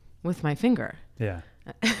with my finger. Yeah.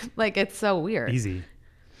 Like, it's so weird. Easy.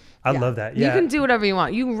 I love that. Yeah. You can do whatever you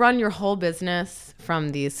want. You can run your whole business from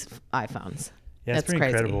these iPhones. Yeah, it's pretty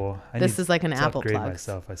crazy. Incredible. This is like an Apple plug.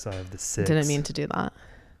 Myself. I still have the 6. Didn't mean to do that.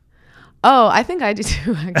 Oh, I think I do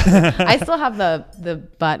too. I still have the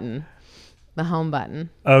button, the home button.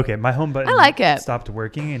 Okay, my home button. I like it. Stopped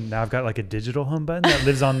working, and now I've got like a digital home button that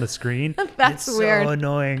lives on the screen. That's weird. So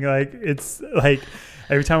annoying. Like it's like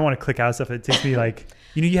every time I want to click out stuff, it takes me like.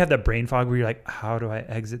 You have that brain fog where you're like, how do I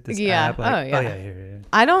exit this app? Like, here.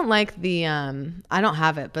 I don't like the, I don't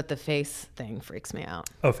have it, but the face thing freaks me out.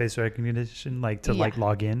 Oh, face recognition, like to like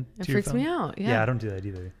log in to your phone? It freaks me out, Yeah, I don't do that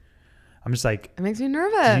either. I'm just like. It makes me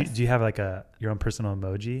nervous. Do you have like your own personal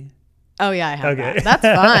emoji? Oh, yeah, I have that. That's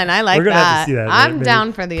fun. I like We're gonna that. have to see that. I'm Maybe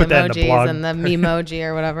down for the emojis and the memoji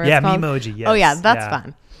or whatever yeah, it's called. Memoji, yes. Oh, yeah, that's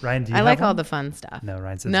fun. Ryan, do you I have like one? all the fun stuff. No,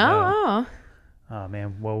 Ryan says no. Oh,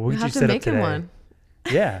 man. Well, we'll get have you to set make up today. him one.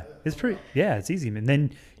 Yeah, it's easy. And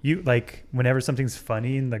then you like whenever something's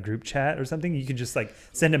funny in the group chat or something, you can just like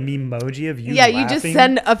send a memoji of you. Yeah, laughing, you just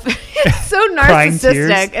send it's so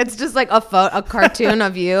narcissistic. It's just like a cartoon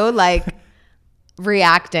of you like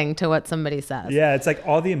reacting to what somebody says. Yeah, it's like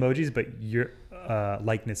all the emojis, but your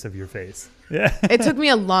likeness of your face. Yeah, it took me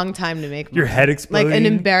a long time to make your head exploding, like an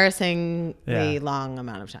embarrassingly long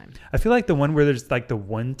amount of time. I feel like the one where there's like the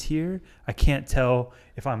one tear, I can't tell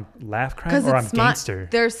if I'm laugh crying or I'm gangster.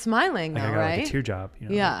 They're smiling though, right? Like a teardrop.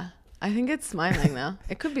 Yeah, I think it's smiling though.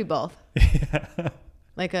 It could be both. Yeah.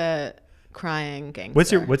 Like a crying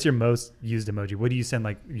gangster. What's your most used emoji? What do you send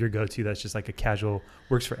like your go-to that's just like a casual,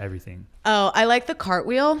 works for everything? Oh, I like the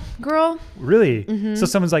cartwheel girl. Really? Mm-hmm. So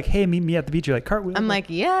someone's like, hey, meet me at the beach. You're like, cartwheel? I'm like,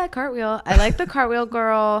 yeah, cartwheel. I like the cartwheel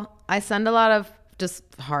girl. I send a lot of just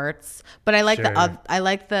hearts, but I like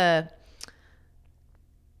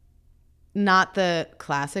not the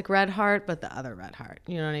classic red heart, but the other red heart.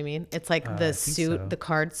 You know what I mean? It's like the suit, the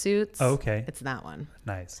card suits. Oh, okay. It's that one.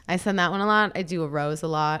 Nice. I send that one a lot. I do a rose a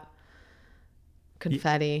lot.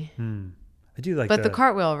 Confetti. I do like but the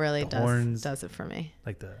cartwheel really does it for me.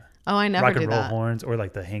 Like the I never rock do and roll that. horns or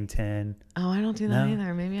like the hang 10. Oh, I don't do that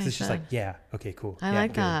either. Maybe I should. It's just like, yeah, okay, cool. I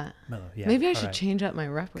like that. Mellow. Yeah, maybe I should change up my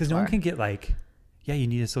repertoire. Because no one can get like, yeah, you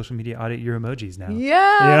need a social media audit your emojis now.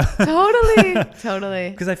 Yeah.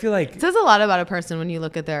 Totally. Because I feel like it says a lot about a person when you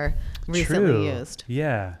look at their recently used.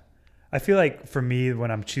 Yeah. I feel like for me,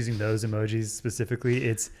 when I'm choosing those emojis specifically,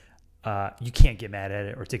 it's you can't get mad at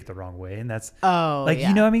it or take it the wrong way. And that's you know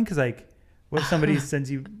what I mean? Because like, what if somebody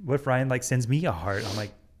what if Ryan like sends me a heart? I'm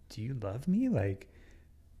like, do you love me? Like,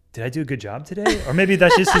 did I do a good job today? Or maybe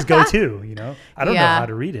that's just his go-to, you know? I don't know how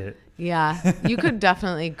to read it. Yeah. You could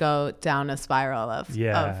definitely go down a spiral of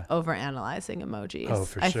overanalyzing emojis. Oh,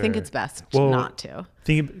 for sure. I think it's best not to.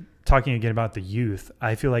 Talking again about the youth,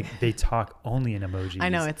 I feel like they talk only in emojis. I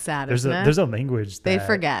know, it's sad, isn't it? There's a language that... They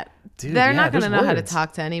forget. Dude, they're not going to know how to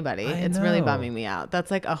talk to anybody. It's know. really bumming me out.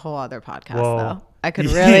 That's like a whole other podcast, though. I could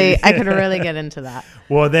really get into that.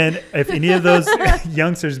 Well, then if any of those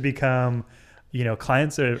youngsters become,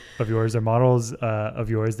 clients of yours or models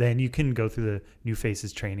of yours, then you can go through the New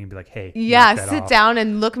Faces training and be like, hey, sit down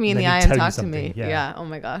and look me in the eye and talk to me. Yeah. Oh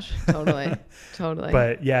my gosh. Totally.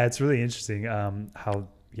 But yeah, it's really interesting how,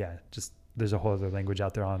 just there's a whole other language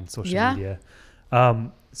out there on social media.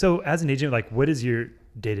 So as an agent, like what is your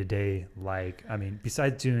day-to-day like? I mean,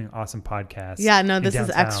 besides doing awesome podcasts. Yeah, no, this is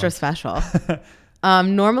extra special.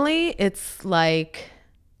 Normally it's like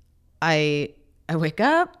I wake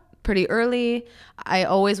up pretty early. I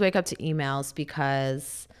always wake up to emails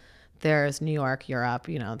because there's New York, Europe,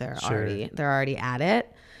 they're already at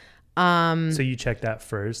it. So you check that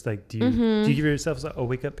first. Like, do you give yourself a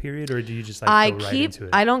wake up period, or do you just like go right into it?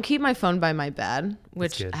 I don't keep my phone by my bed,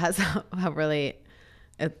 which has really,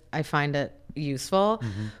 I find it useful.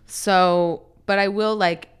 Mm-hmm. So, but I will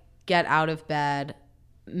like get out of bed,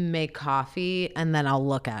 make coffee, and then I'll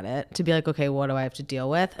look at it to be like, okay, what do I have to deal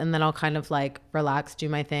with? And then I'll kind of like relax, do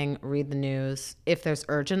my thing, read the news. If there's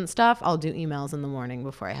urgent stuff, I'll do emails in the morning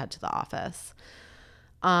before I head to the office.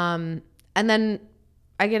 And then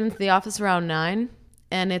I get into the office around 9,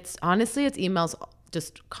 and it's emails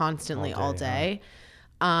just constantly all day.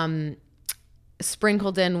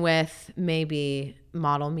 sprinkled in with maybe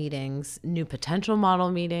model meetings, new potential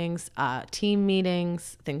model meetings, team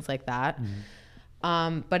meetings, things like that.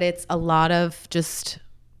 But it's a lot of just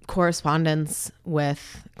correspondence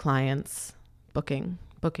with clients, booking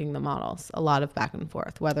the models, a lot of back and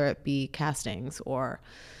forth, whether it be castings or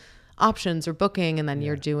options or booking, and then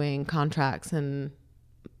you're doing contracts and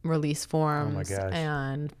release forms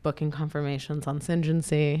and booking confirmations on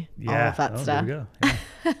Syngency, all of that stuff. There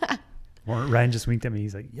we go. Yeah. Ryan just winked at me.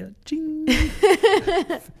 He's like, yeah, ching.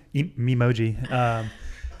 Memoji.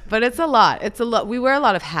 But it's a lot. We wear a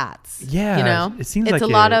lot of hats. Yeah. You know, it seems it's like a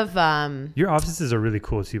lot of. Your offices are really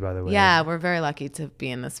cool too, by the way. Yeah, we're very lucky to be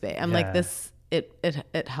in this space. I'm like this.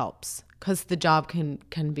 It helps because the job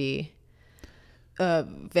can be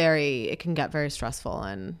it can get very stressful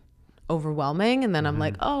and overwhelming, and then I'm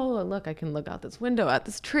like, oh look, I can look out this window at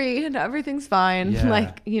this tree and everything's fine.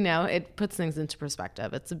 Like, you know, it puts things into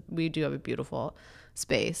perspective. We do have a beautiful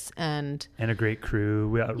space and a great crew.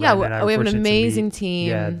 We have an amazing team.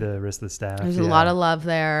 Yeah, the rest of the staff. There's a lot of love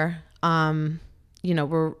there. You know,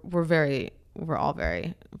 we're all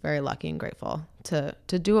very, very lucky and grateful to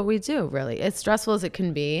do what we do. Really, as stressful as it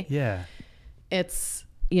can be. Yeah, it's,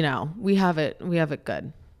 you know, we have it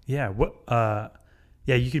good. Yeah.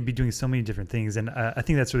 Yeah, you could be doing so many different things, and I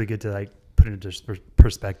think that's really good to like put it into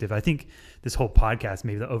perspective. I think this whole podcast,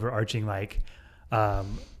 maybe the overarching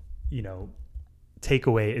you know,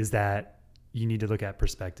 takeaway is that you need to look at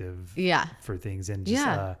perspective. For things, and just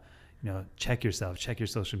you know, check yourself, check your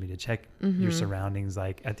social media, check your surroundings.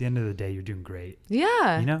 Like at the end of the day, you're doing great.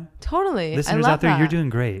 Yeah, you know, totally. Listeners out there, you're doing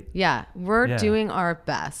great. Yeah, we're doing our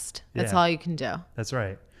best. That's all you can do. That's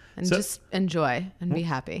right. And just enjoy and be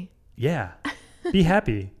happy. Yeah. Be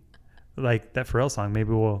happy. Like that Pharrell song. Maybe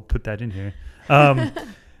we'll put that in here.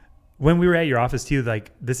 When we were at your office too,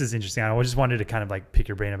 like this is interesting. I just wanted to kind of like pick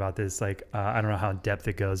your brain about this. Like, I don't know how in depth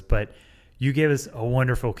it goes, but you gave us a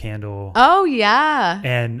wonderful candle. Oh yeah.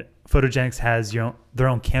 And Photogenics has their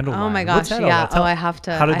own candle line. Oh my gosh. Yeah. I have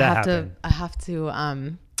to. How did that happen? I have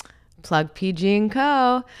to plug PG &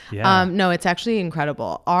 Co. Yeah. No, it's actually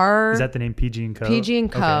incredible. Is that the name, PG & Co? PG &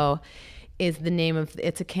 Co. Okay. Is the name of,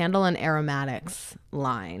 it's a candle and aromatics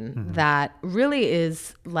line that really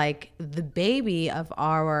is like the baby of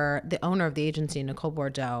the owner of the agency, Nicole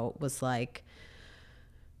Bordeaux, was like,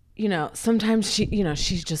 you know, sometimes she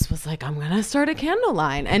just was like, I'm going to start a candle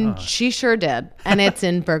line. And she sure did. And it's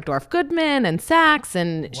in Bergdorf Goodman and Saks.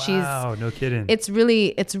 And wow, no kidding. It's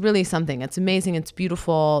really something. It's amazing. It's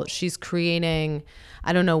beautiful. She's creating,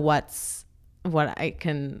 I don't know what I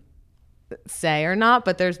can say or not,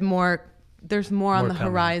 but there's more on the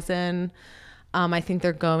horizon. I think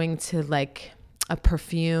they're going to like a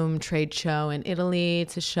perfume trade show in Italy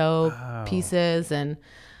to show pieces. And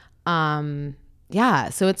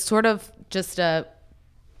so it's sort of just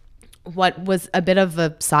what was a bit of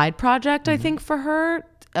a side project, I think, for her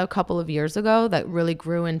a couple of years ago that really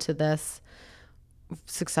grew into this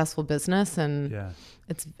successful business. And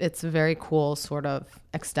it's a very cool sort of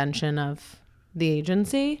extension of the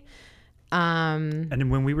agency. And then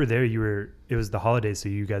when we were there, it was the holidays, so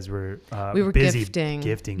you guys were we were busy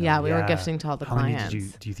gifting. Yeah, we were gifting to all the clients. How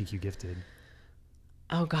many do you think you gifted?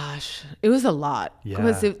 Oh gosh, it was a lot. Yeah,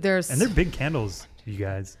 and they're big candles, you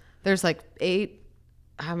guys. There's like 8.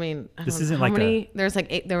 I mean, There's like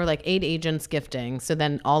 8. There were like 8 agents gifting. So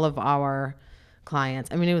then all of our clients.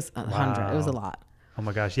 I mean, it was 100. It was a lot. Oh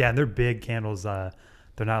my gosh, yeah, and they're big candles. They're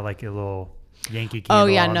not like a little Yankee candle. Oh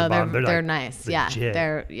yeah, no, they're like nice. Legit.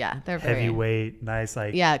 They're very heavyweight, nice,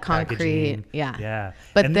 like concrete. Packaging. Yeah.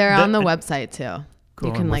 But and they're on the website too. Cool.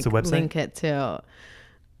 You can like link it too.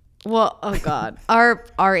 Well, oh god,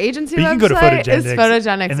 our agency website go to is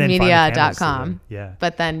photogenicsmedia.com. Yeah.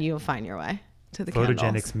 But then you'll find your way to the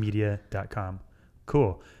photogenicsmedia.com.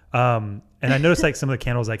 Cool. And I noticed like some of the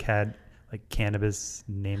candles like had like cannabis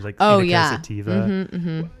names, like Indica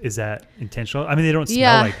sativa. Is that intentional? I mean, they don't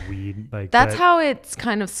smell like weed. Like that's how it's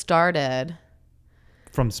kind of started.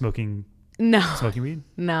 From smoking weed?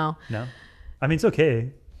 No. I mean, it's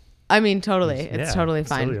okay. I mean, totally. It's totally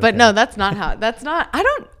fine. Totally okay. But no, that's not. I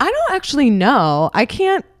don't actually know.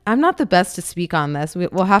 I'm not the best to speak on this.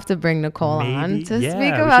 We'll have to bring Nicole on to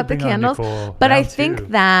speak about the candles. But I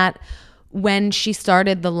think that when she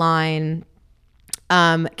started the line,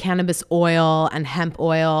 cannabis oil and hemp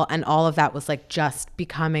oil and all of that was like just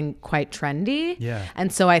becoming quite trendy. Yeah.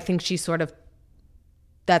 And so I think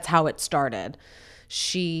that's how it started.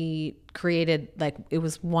 She created it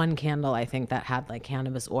was one candle, I think, that had like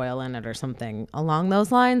cannabis oil in it or something along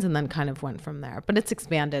those lines, and then kind of went from there. But it's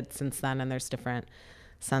expanded since then, and there's different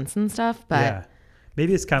scents and stuff. But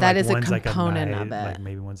Maybe it's kind of that like is a one's like a component night, of it. like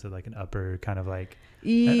maybe one's like an upper kind of like an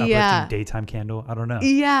Yeah. uplifting daytime candle. I don't know.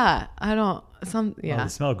 Yeah. Oh, They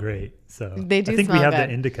smell great. So They do I think we smell have good.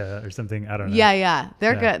 the indica or something. I don't know. Yeah.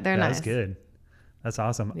 They're Yeah. good. They're Yeah, nice. That's good. That's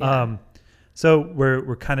awesome. Yeah. So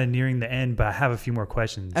we're kind of nearing the end, but I have a few more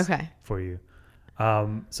questions Okay. for you.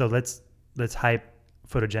 So let's hype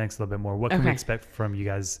Photogenics a little bit more. What can we Okay. expect from you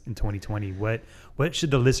guys in 2020? What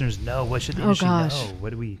should the listeners know? What should the industry gosh. know?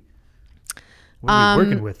 What are we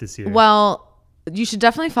working with this year? Well, you should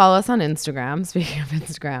definitely follow us on Instagram. Speaking of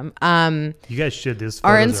Instagram, You guys should. This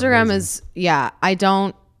our Instagram is I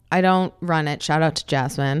don't run it. Shout out to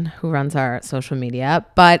Jasmine who runs our social media,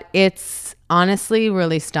 but it's honestly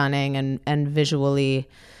really stunning and visually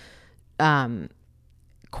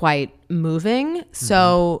quite moving.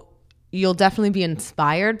 So you'll definitely be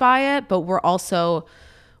inspired by it, but we're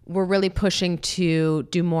really pushing to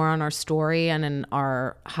do more on our story and in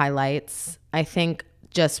our highlights. I think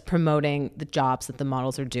just promoting the jobs that the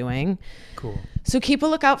models are doing. Cool. So keep a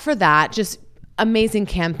lookout for that. Just amazing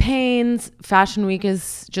campaigns. Fashion Week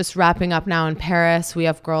is just wrapping up now in Paris. We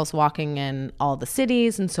have girls walking in all the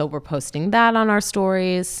cities, and so we're posting that on our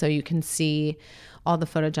stories so you can see all the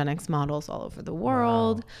Photogenics models all over the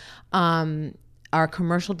world. Wow. Our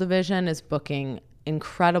commercial division is booking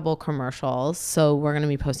incredible commercials, so we're going to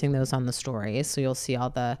be posting those on the stories. So you'll see all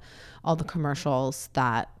the commercials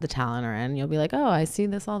that the talent are in. You'll be like, oh, I see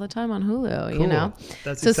this all the time on Hulu. Cool. You know,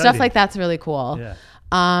 That's so exciting. stuff like that's really cool.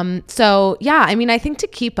 Yeah. So yeah, I mean, I think to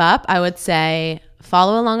keep up, I would say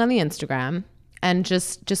follow along on the Instagram and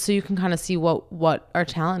just so you can kind of see what our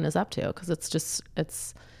talent is up to, because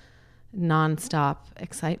it's nonstop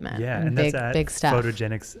excitement. Yeah, and that's at big stuff.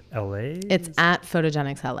 Photogenics LA. It's at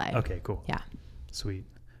Photogenics LA. Okay, cool. Yeah. Sweet.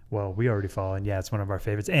 Well, we already follow, and yeah, it's one of our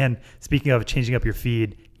favorites. And speaking of changing up your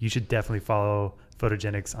feed, you should definitely follow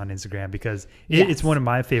Photogenics on Instagram, because it's one of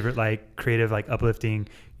my favorite, like, creative, like, uplifting,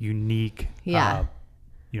 unique,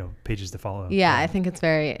 pages to follow. Yeah, I think it's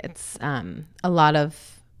a lot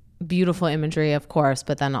of beautiful imagery, of course,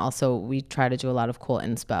 but then also we try to do a lot of cool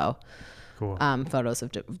inspo. Cool. Photos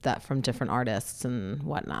of that from different artists and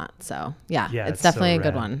whatnot. So yeah, it's it's definitely so a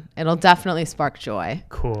good rad. one. It'll definitely spark joy.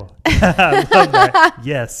 Cool. I love that.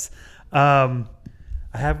 Yes. I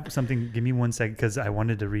have something. Give me 1 second, because I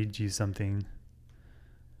wanted to read you something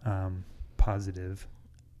positive.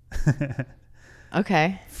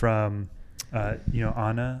 Okay. From,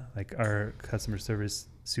 Anna, like our customer service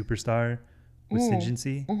superstar with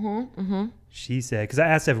Syngency. She said, because I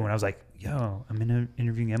asked everyone, I was like, yo, I'm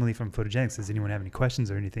interviewing Emily from Photogenics. Does anyone have any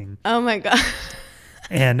questions or anything? Oh my God.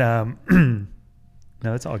 And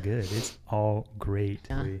no, it's all good. It's all great.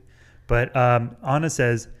 Yeah. But Anna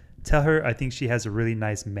says, tell her I think she has a really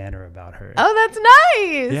nice manner about her. Oh, that's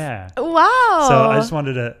nice. Yeah. Wow. So I just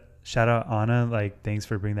wanted to shout out Anna. Like, thanks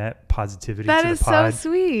for bringing that positivity that to the is pod. so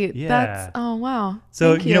sweet. Yeah. Oh wow.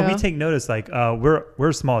 So, Thank we take notice, like, we're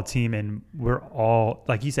a small team, and we're all,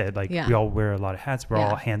 like you said, like, we all wear a lot of hats. We're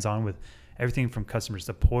all hands-on with everything from customer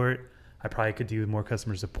support. I probably could do more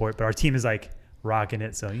customer support, but our team is, like, rocking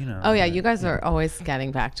it. So, Oh yeah, you guys are always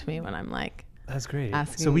getting back to me when I'm like, that's great.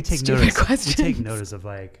 asking So we take stupid notice. questions. We take notice of,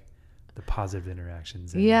 like, the positive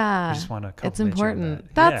interactions. And yeah, I just want to it's compliment you on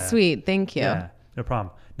important. that. That's sweet. Thank you. Yeah, no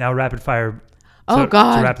problem. Now, rapid fire. Oh,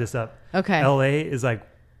 God. To wrap this up. Okay. LA is, like,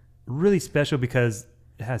 really special because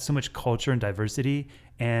it has so much culture and diversity,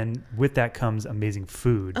 and with that comes amazing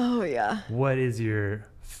food. Oh yeah. What is your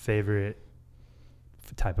favorite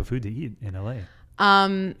type of food to eat in LA?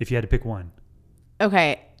 If you had to pick one.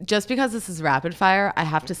 Okay, just because this is rapid fire, I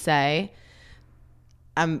have to say,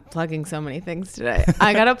 I'm plugging so many things today.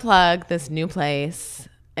 I gotta plug this new place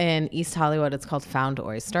in East Hollywood. It's called Found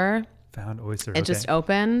Oyster. Found Oyster. It just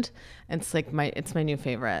opened. It's like my new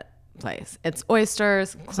favorite place. It's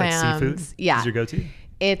oysters, clams. It's like seafood. Yeah, Is your go-to?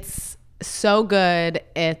 it's so good.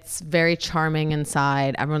 It's very charming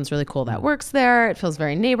inside. Everyone's really cool that works there. It feels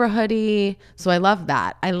very neighborhoody. So I love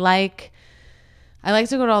that. I like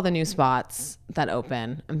to go to all the new spots that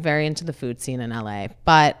open. I'm very into the food scene in LA.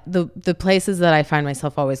 But the places that I find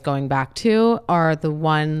myself always going back to are the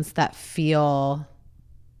ones that feel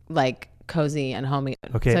like cozy and homey.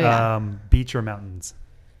 Okay, So, yeah. Beach or mountains?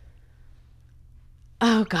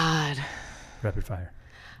 Oh God. Rapid fire.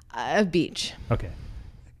 A beach. Okay.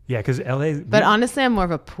 Yeah, because LA. But honestly, I'm more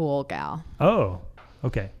of a pool gal, Oh,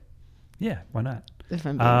 okay. Yeah, why not? if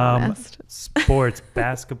I'm being honest. Sports,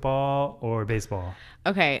 basketball or baseball?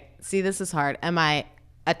 Okay, see, this is hard. Am I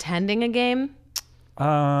attending a game?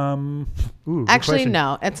 Good Actually, question.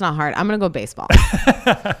 no, it's not hard. I'm going to go baseball.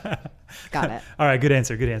 Got it. All right, good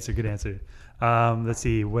answer. Let's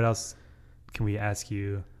see, what else can we ask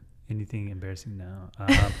you Anything embarrassing? No.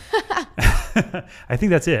 I think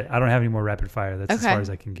that's it. I don't have any more rapid fire. That's as far as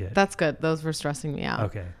I can get. That's good. Those were stressing me out.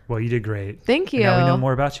 Okay. Well, you did great. Thank you. And now we know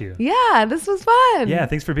more about you. Yeah, this was fun. Yeah,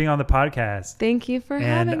 thanks for being on the podcast. Thank you for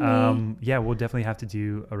having me. Yeah, we'll definitely have to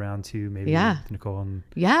do a round 2, maybe with Nicole, and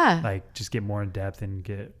like just get more in depth and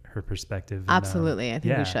get her perspective. Absolutely. I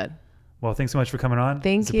think we should. Well, thanks so much for coming on.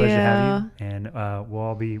 Thank you. It's a pleasure to have you. And we'll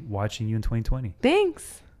all be watching you in 2020.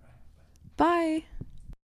 Thanks. Bye.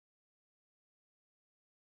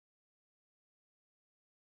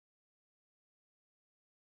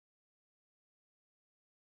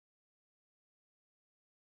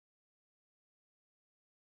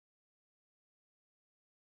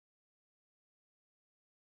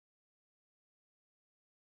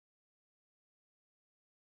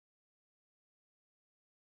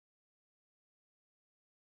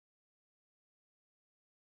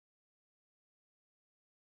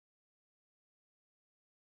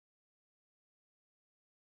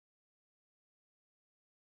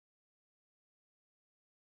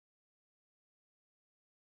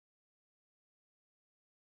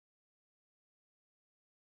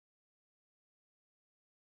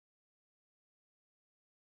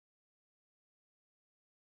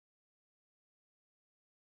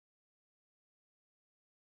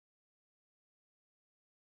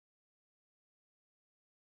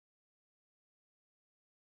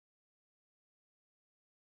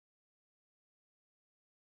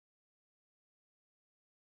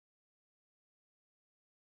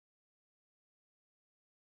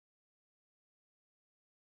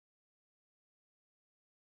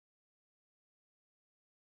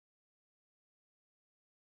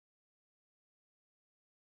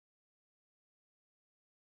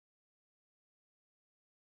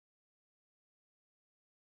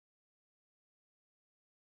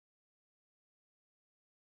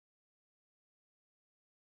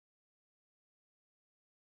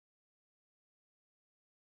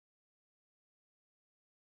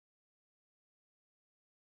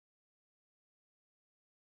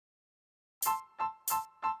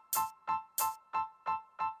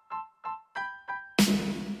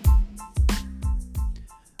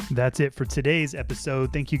 That's it for today's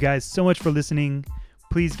episode. Thank you guys so much for listening.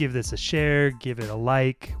 Please give this a share, give it a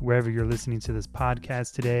like wherever you're listening to this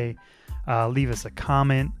podcast today. Leave us a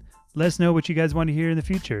comment. Let us know what you guys want to hear in the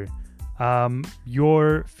future.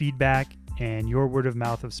 Your feedback and your word of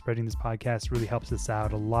mouth of spreading this podcast really helps us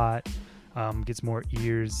out a lot. Gets more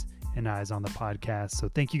ears and eyes on the podcast. So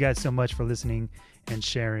thank you guys so much for listening and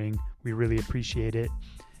sharing. We really appreciate it.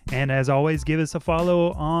 And as always, give us a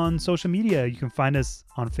follow on social media. You can find us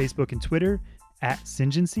on Facebook and Twitter at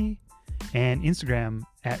Syngency and Instagram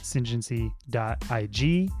at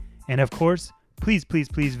syngency.ig. And of course, please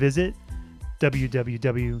visit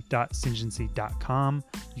www.syngency.com.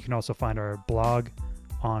 You can also find our blog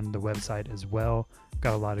on the website as well.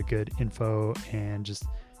 Got a lot of good info and just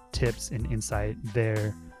tips and insight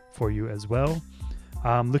there for you as well.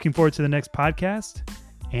 Looking forward to the next podcast,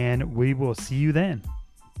 and we will see you then.